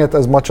 I'm adding it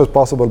as much as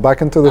possible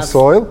back into the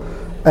soil,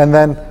 and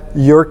then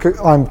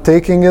I'm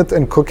taking it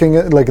and cooking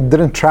it like it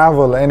didn't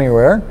travel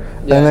anywhere,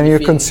 and then you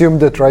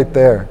consumed it right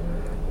there.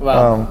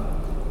 Wow.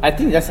 I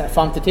think that's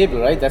farm to table,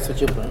 right? That's what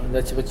you're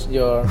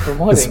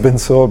promoting. It's been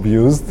so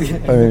abused.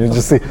 I mean, you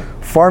just see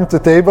farm to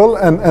table,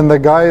 and the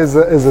guy is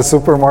a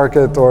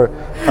supermarket, or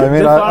I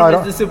mean,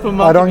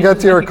 I don't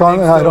get your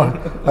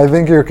I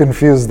think you're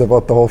confused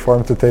about the whole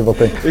farm to table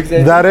thing.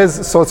 Exactly. That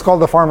is, so it's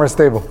called the farmer's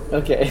table.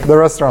 Okay. The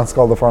restaurant's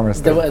called the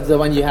farmer's table. The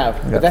one you have.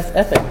 Yeah. But that's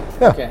epic.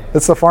 Yeah. Okay.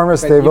 It's the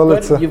farmer's table.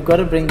 You've got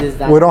to bring this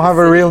down. We don't have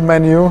a real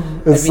menu.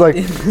 It's like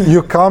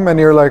you come and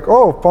you're like,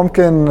 oh,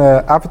 pumpkin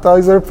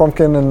appetizer,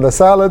 pumpkin in the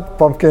salad,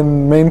 pumpkin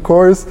main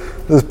course,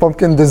 this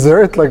pumpkin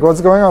dessert. Like,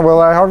 what's going on? Well,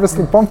 I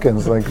harvested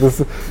pumpkins. Like this.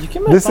 You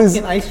can make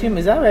pumpkin ice cream.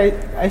 Is that right?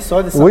 I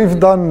saw this. We've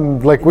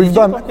done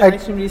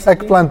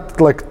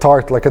eggplant like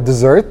tart, like a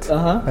dessert,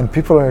 and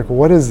people are like,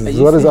 "What is this?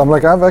 What is?" I'm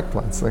like, "I have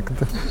eggplants. Like,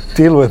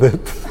 deal with it."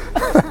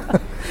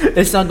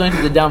 It's not going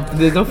to the dump.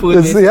 There's no food.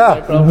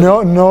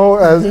 No.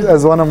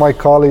 As one of my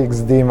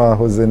colleagues, Dima,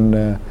 who's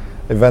in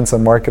events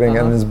and marketing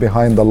and is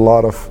behind a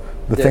lot of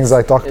the things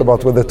I talked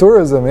about with the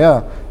tourism.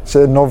 Yeah,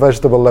 so no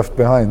vegetable left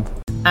behind.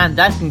 And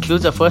that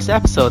concludes our first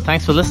episode.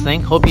 Thanks for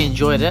listening. Hope you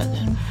enjoyed it.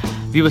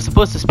 We were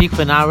supposed to speak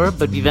for an hour,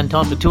 but we went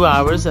on for 2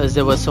 hours as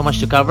there was so much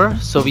to cover,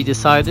 so we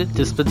decided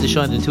to split the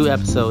show into 2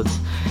 episodes.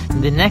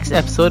 In the next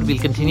episode, we'll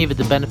continue with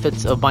the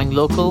benefits of buying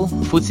local,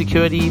 food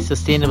security,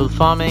 sustainable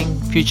farming,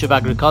 future of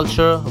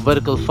agriculture,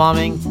 vertical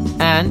farming,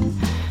 and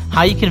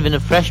how you can win a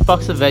fresh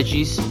box of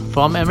veggies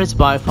from Emirates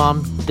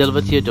Biofarm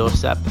delivered to your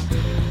doorstep.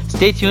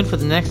 Stay tuned for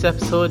the next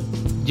episode.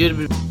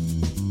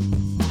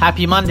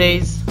 Happy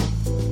Mondays!